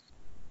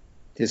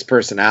his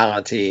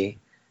personality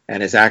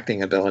and his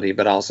acting ability,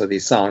 but also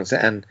these songs.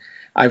 And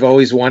I've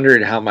always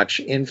wondered how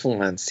much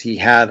influence he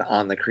had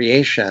on the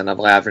creation of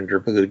Lavender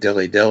Blue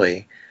Dilly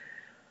Dilly.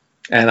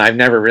 And I've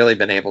never really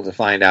been able to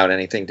find out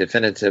anything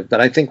definitive,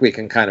 but I think we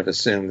can kind of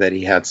assume that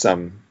he had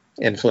some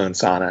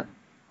influence on it.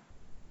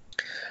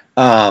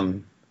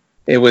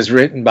 It was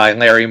written by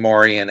Larry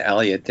Morey and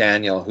Elliot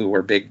Daniel, who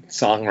were big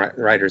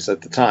songwriters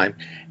at the time.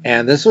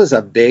 And this was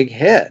a big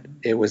hit.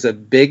 It was a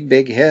big,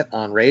 big hit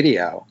on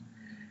radio.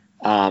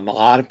 A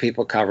lot of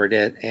people covered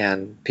it,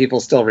 and people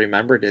still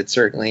remembered it,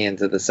 certainly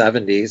into the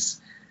 70s.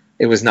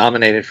 It was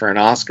nominated for an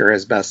Oscar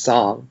as Best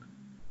Song.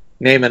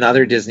 Name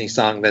another Disney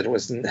song that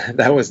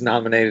was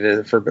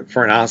nominated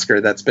for an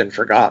Oscar that's been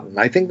forgotten.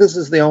 I think this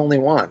is the only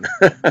one.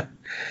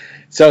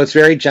 So it's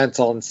very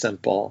gentle and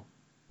simple.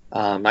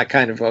 I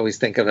kind of always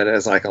think of it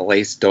as like a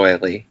lace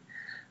doily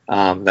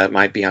that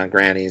might be on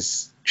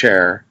Granny's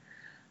chair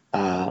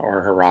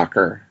or her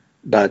rocker,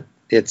 but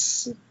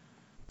it's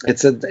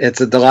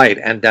a delight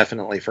and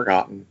definitely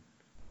forgotten.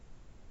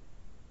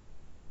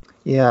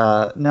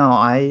 Yeah, no,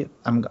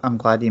 I'm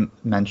glad you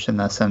mentioned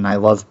this, and I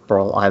love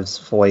Burl Ives'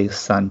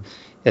 voice, and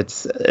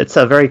it's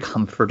a very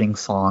comforting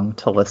song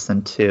to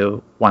listen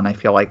to. One I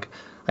feel like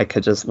I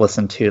could just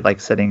listen to like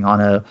sitting on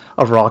a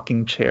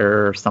rocking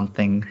chair or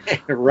something.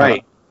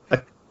 Right.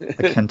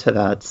 Akin to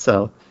that.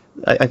 So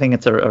I think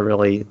it's a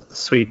really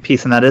sweet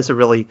piece, and that is a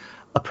really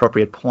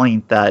appropriate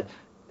point that,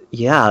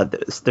 yeah,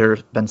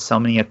 there's been so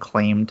many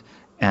acclaimed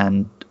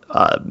and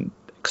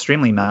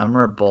extremely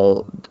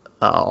memorable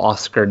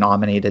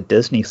Oscar-nominated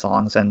Disney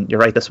songs, and you're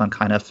right, this one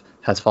kind of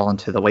has fallen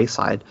to the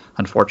wayside,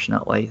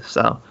 unfortunately.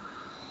 So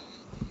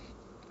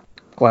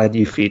glad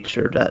you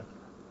featured it.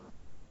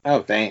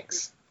 Oh,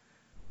 thanks.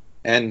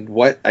 And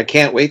I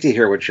can't wait to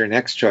hear what your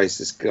next choice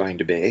is going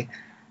to be.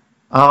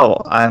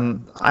 Oh,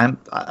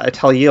 I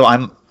tell you,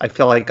 I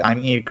feel like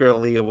I'm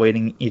eagerly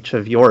awaiting each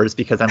of yours,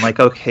 because I'm like,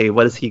 okay,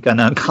 what is he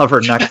gonna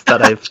uncover next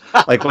that I've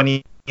like when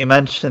you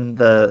mentioned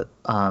the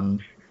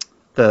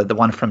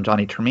one from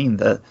Johnny Tremain,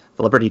 the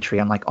Liberty Tree.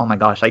 I'm like, oh my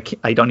gosh,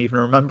 I don't even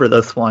remember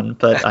this one,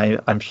 but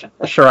I'm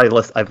sure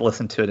I've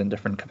listened to it in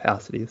different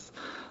capacities.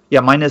 Yeah,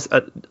 mine is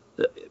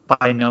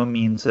by no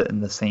means in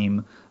the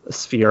same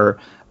sphere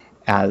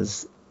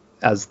as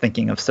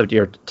thinking of So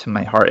Dear to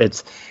My Heart.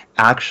 It's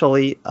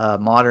actually a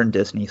modern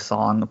Disney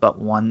song, but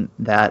one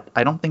that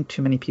I don't think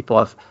too many people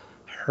have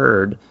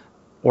heard,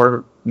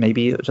 or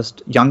maybe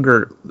just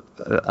younger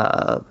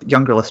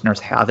listeners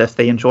have. If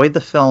they enjoyed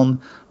the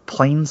film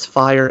Planes,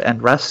 Fire,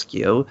 and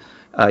Rescue.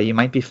 You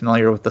might be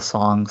familiar with the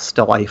song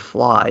Still I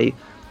Fly,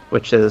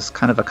 which is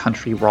kind of a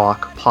country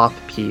rock pop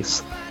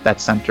piece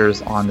that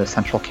centers on the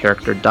central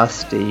character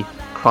Dusty,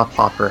 Crop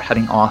Hopper,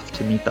 heading off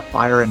to meet the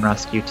fire and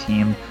rescue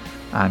team.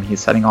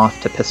 He's heading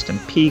off to Piston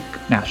Peak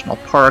National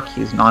Park.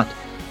 He's not...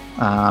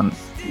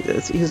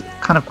 he's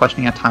kind of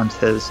questioning at times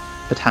his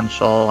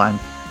potential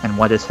and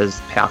what is his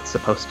path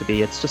supposed to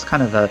be. It's just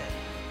kind of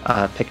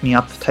a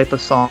pick-me-up type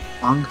of song.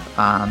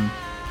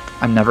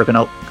 I'm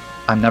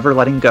never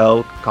letting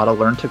go, gotta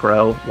learn to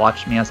grow,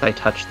 watch me as I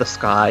touch the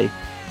sky,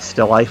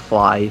 still I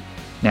fly,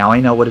 now I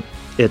know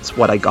it's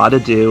what I gotta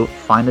do,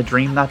 find a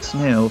dream that's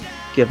new,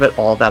 give it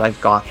all that I've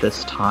got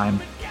this time.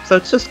 So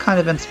it's just kind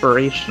of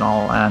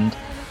inspirational, and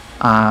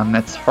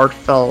it's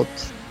heartfelt.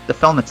 The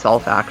film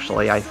itself,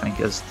 actually, I think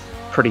is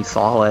pretty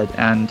solid,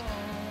 and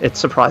it's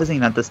surprising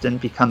that this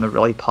didn't become a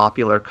really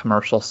popular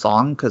commercial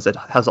song, because it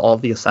has all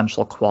the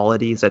essential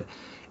qualities. It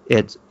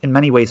in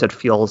many ways it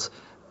feels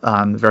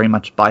very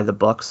much by the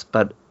books,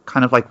 but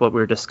kind of like what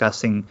we were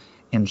discussing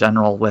in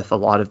general with a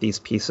lot of these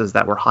pieces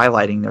that we're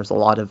highlighting, there's a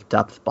lot of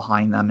depth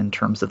behind them in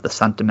terms of the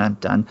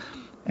sentiment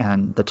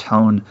and the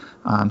tone.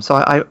 So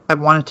I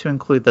wanted to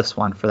include this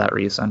one for that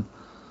reason.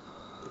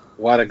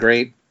 What a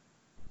great,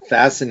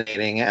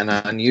 fascinating, and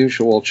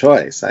unusual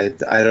choice. I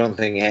don't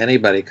think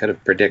anybody could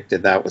have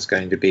predicted that was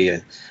going to be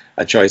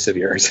a choice of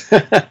yours.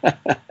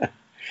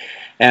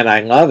 And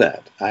I love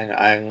it.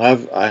 I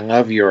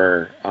love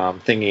your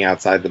thinking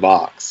outside the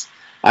box.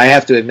 I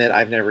have to admit,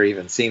 I've never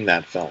even seen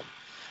that film,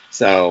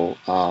 so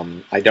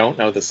I don't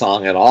know the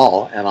song at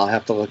all, and I'll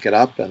have to look it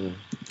up and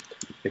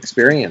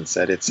experience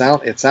it. It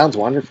sounds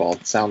wonderful.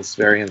 It sounds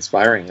very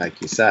inspiring,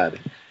 like you said,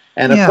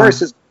 and of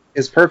course,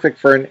 is perfect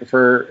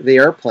for the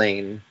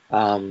airplane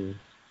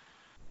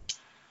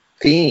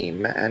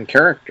theme and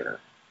character.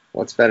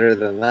 What's better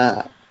than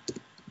that?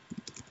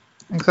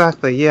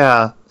 Exactly.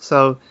 Yeah.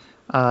 So.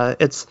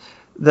 It's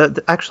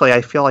actually,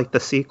 I feel like the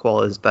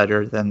sequel is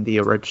better than the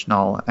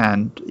original,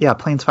 and yeah,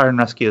 Planes, Fire, and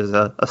Rescue is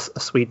a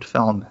sweet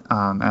film,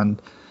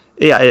 and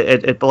yeah,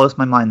 it blows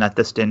my mind that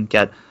this didn't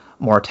get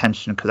more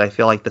attention, because I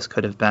feel like this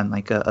could have been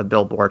like a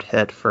Billboard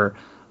hit for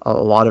a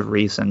lot of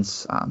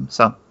reasons.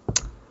 So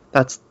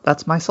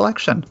that's my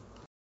selection.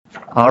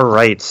 All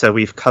right, so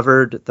we've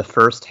covered the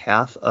first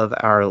half of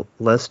our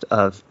list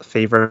of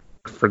favorite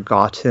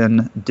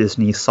forgotten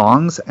Disney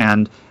songs,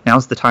 and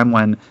now's the time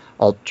when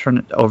I'll turn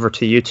it over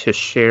to you to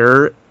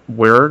share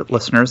where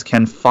listeners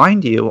can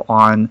find you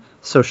on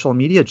social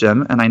media,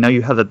 Jim, and I know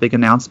you have a big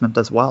announcement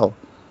as well.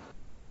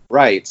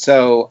 Right,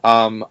 so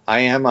I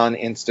am on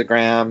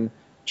Instagram,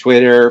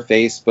 Twitter,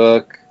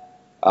 Facebook,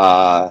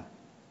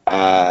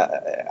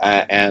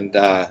 and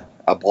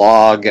a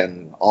blog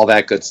and all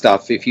that good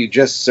stuff. If you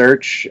just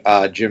search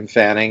Jim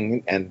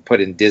Fanning and put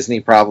in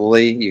Disney,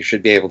 probably, you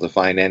should be able to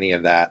find any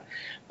of that.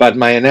 But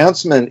my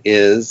announcement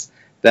is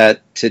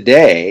that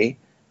today,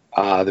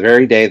 the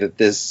very day that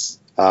this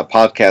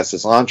podcast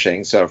is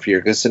launching, so if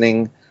you're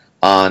listening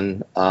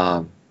on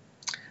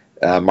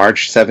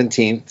March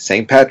 17th,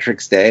 St.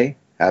 Patrick's Day,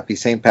 happy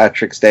St.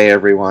 Patrick's Day,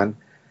 everyone.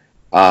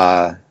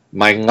 My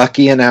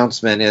lucky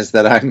announcement is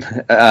that I'm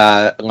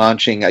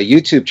launching a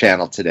YouTube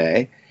channel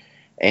today,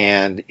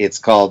 and it's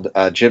called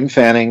Jim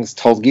Fanning's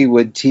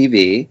Tulgeywood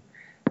TV.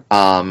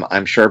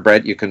 I'm sure,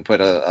 Brett, you can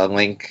put a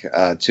link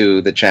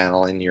to the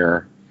channel in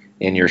your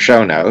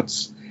show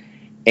notes.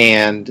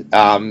 And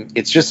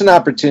it's just an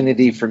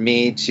opportunity for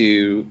me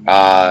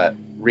to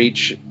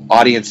reach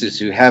audiences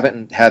who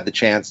haven't had the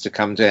chance to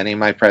come to any of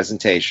my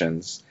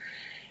presentations,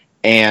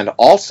 and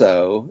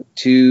also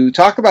to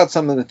talk about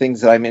some of the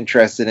things that I'm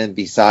interested in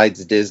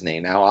besides Disney.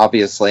 Now,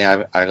 obviously,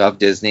 I love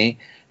Disney,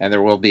 and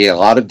there will be a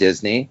lot of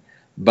Disney,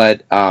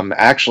 but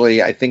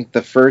actually, I think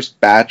the first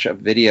batch of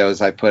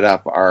videos I put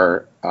up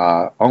are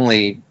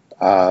only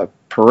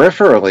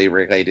peripherally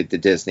related to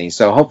Disney,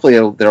 so hopefully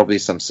there'll be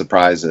some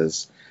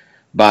surprises.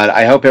 But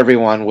I hope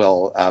everyone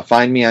will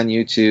find me on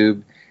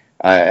YouTube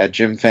at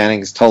Jim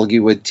Fanning's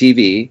Tulgeywood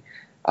TV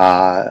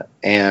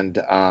and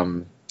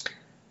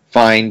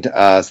find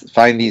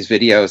these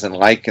videos and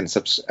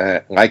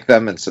like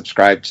them and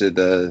subscribe to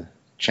the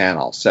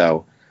channel.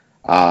 So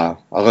I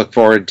look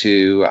forward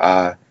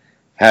to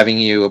having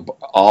you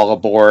all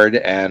aboard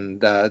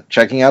and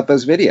checking out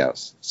those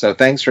videos. So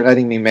thanks for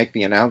letting me make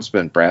the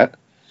announcement, Brett.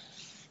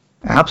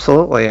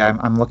 Absolutely.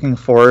 I'm looking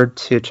forward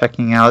to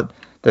checking out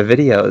the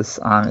videos.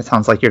 It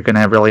sounds like you're going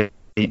to really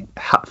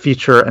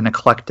feature an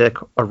eclectic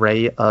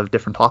array of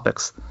different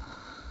topics.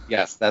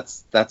 Yes,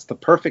 that's the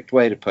perfect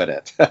way to put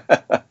it.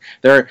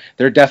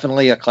 They're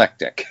definitely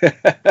eclectic.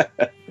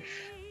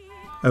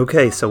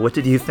 Okay, so what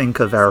did you think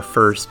of our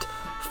first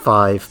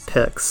 5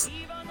 picks?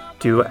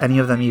 Do any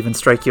of them even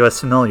strike you as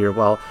familiar?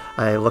 Well,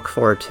 I look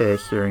forward to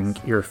hearing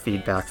your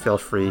feedback. Feel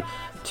free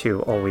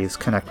to always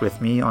connect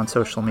with me on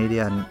social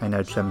media, and I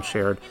know Jim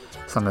shared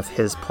some of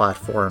his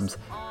platforms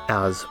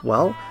as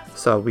well.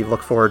 So we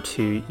look forward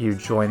to you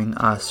joining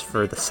us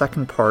for the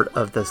second part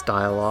of this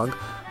dialogue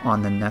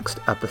on the next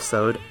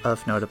episode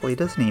of Notably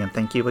Disney. And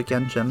thank you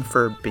again, Jim,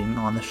 for being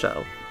on the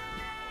show.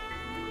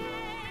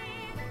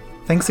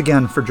 Thanks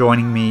again for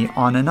joining me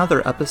on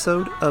another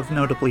episode of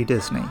Notably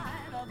Disney.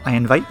 I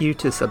invite you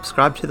to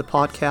subscribe to the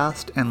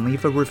podcast and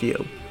leave a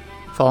review.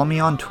 Follow me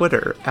on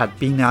Twitter at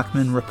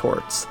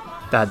bnachmanreports.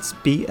 That's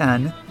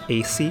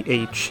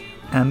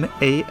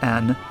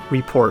BNACHMAN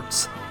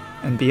Reports,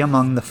 and be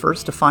among the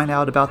first to find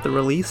out about the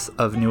release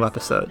of new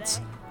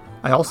episodes.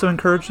 I also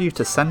encourage you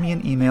to send me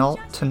an email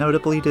to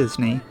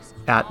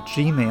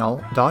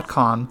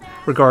notablydisney@gmail.com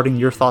regarding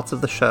your thoughts of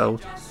the show,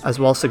 as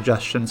well as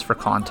suggestions for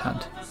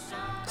content.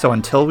 So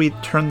until we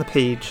turn the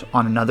page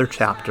on another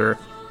chapter,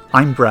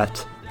 I'm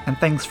Brett, and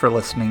thanks for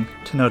listening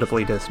to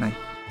Notably Disney.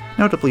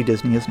 Notably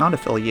Disney is not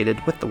affiliated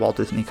with the Walt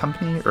Disney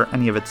Company or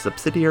any of its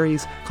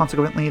subsidiaries.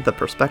 Consequently, the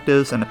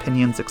perspectives and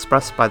opinions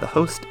expressed by the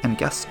host and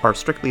guests are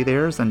strictly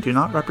theirs and do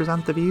not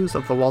represent the views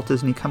of the Walt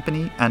Disney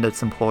Company and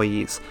its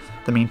employees.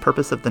 The main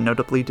purpose of the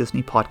Notably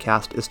Disney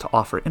podcast is to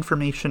offer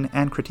information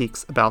and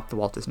critiques about the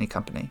Walt Disney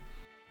Company.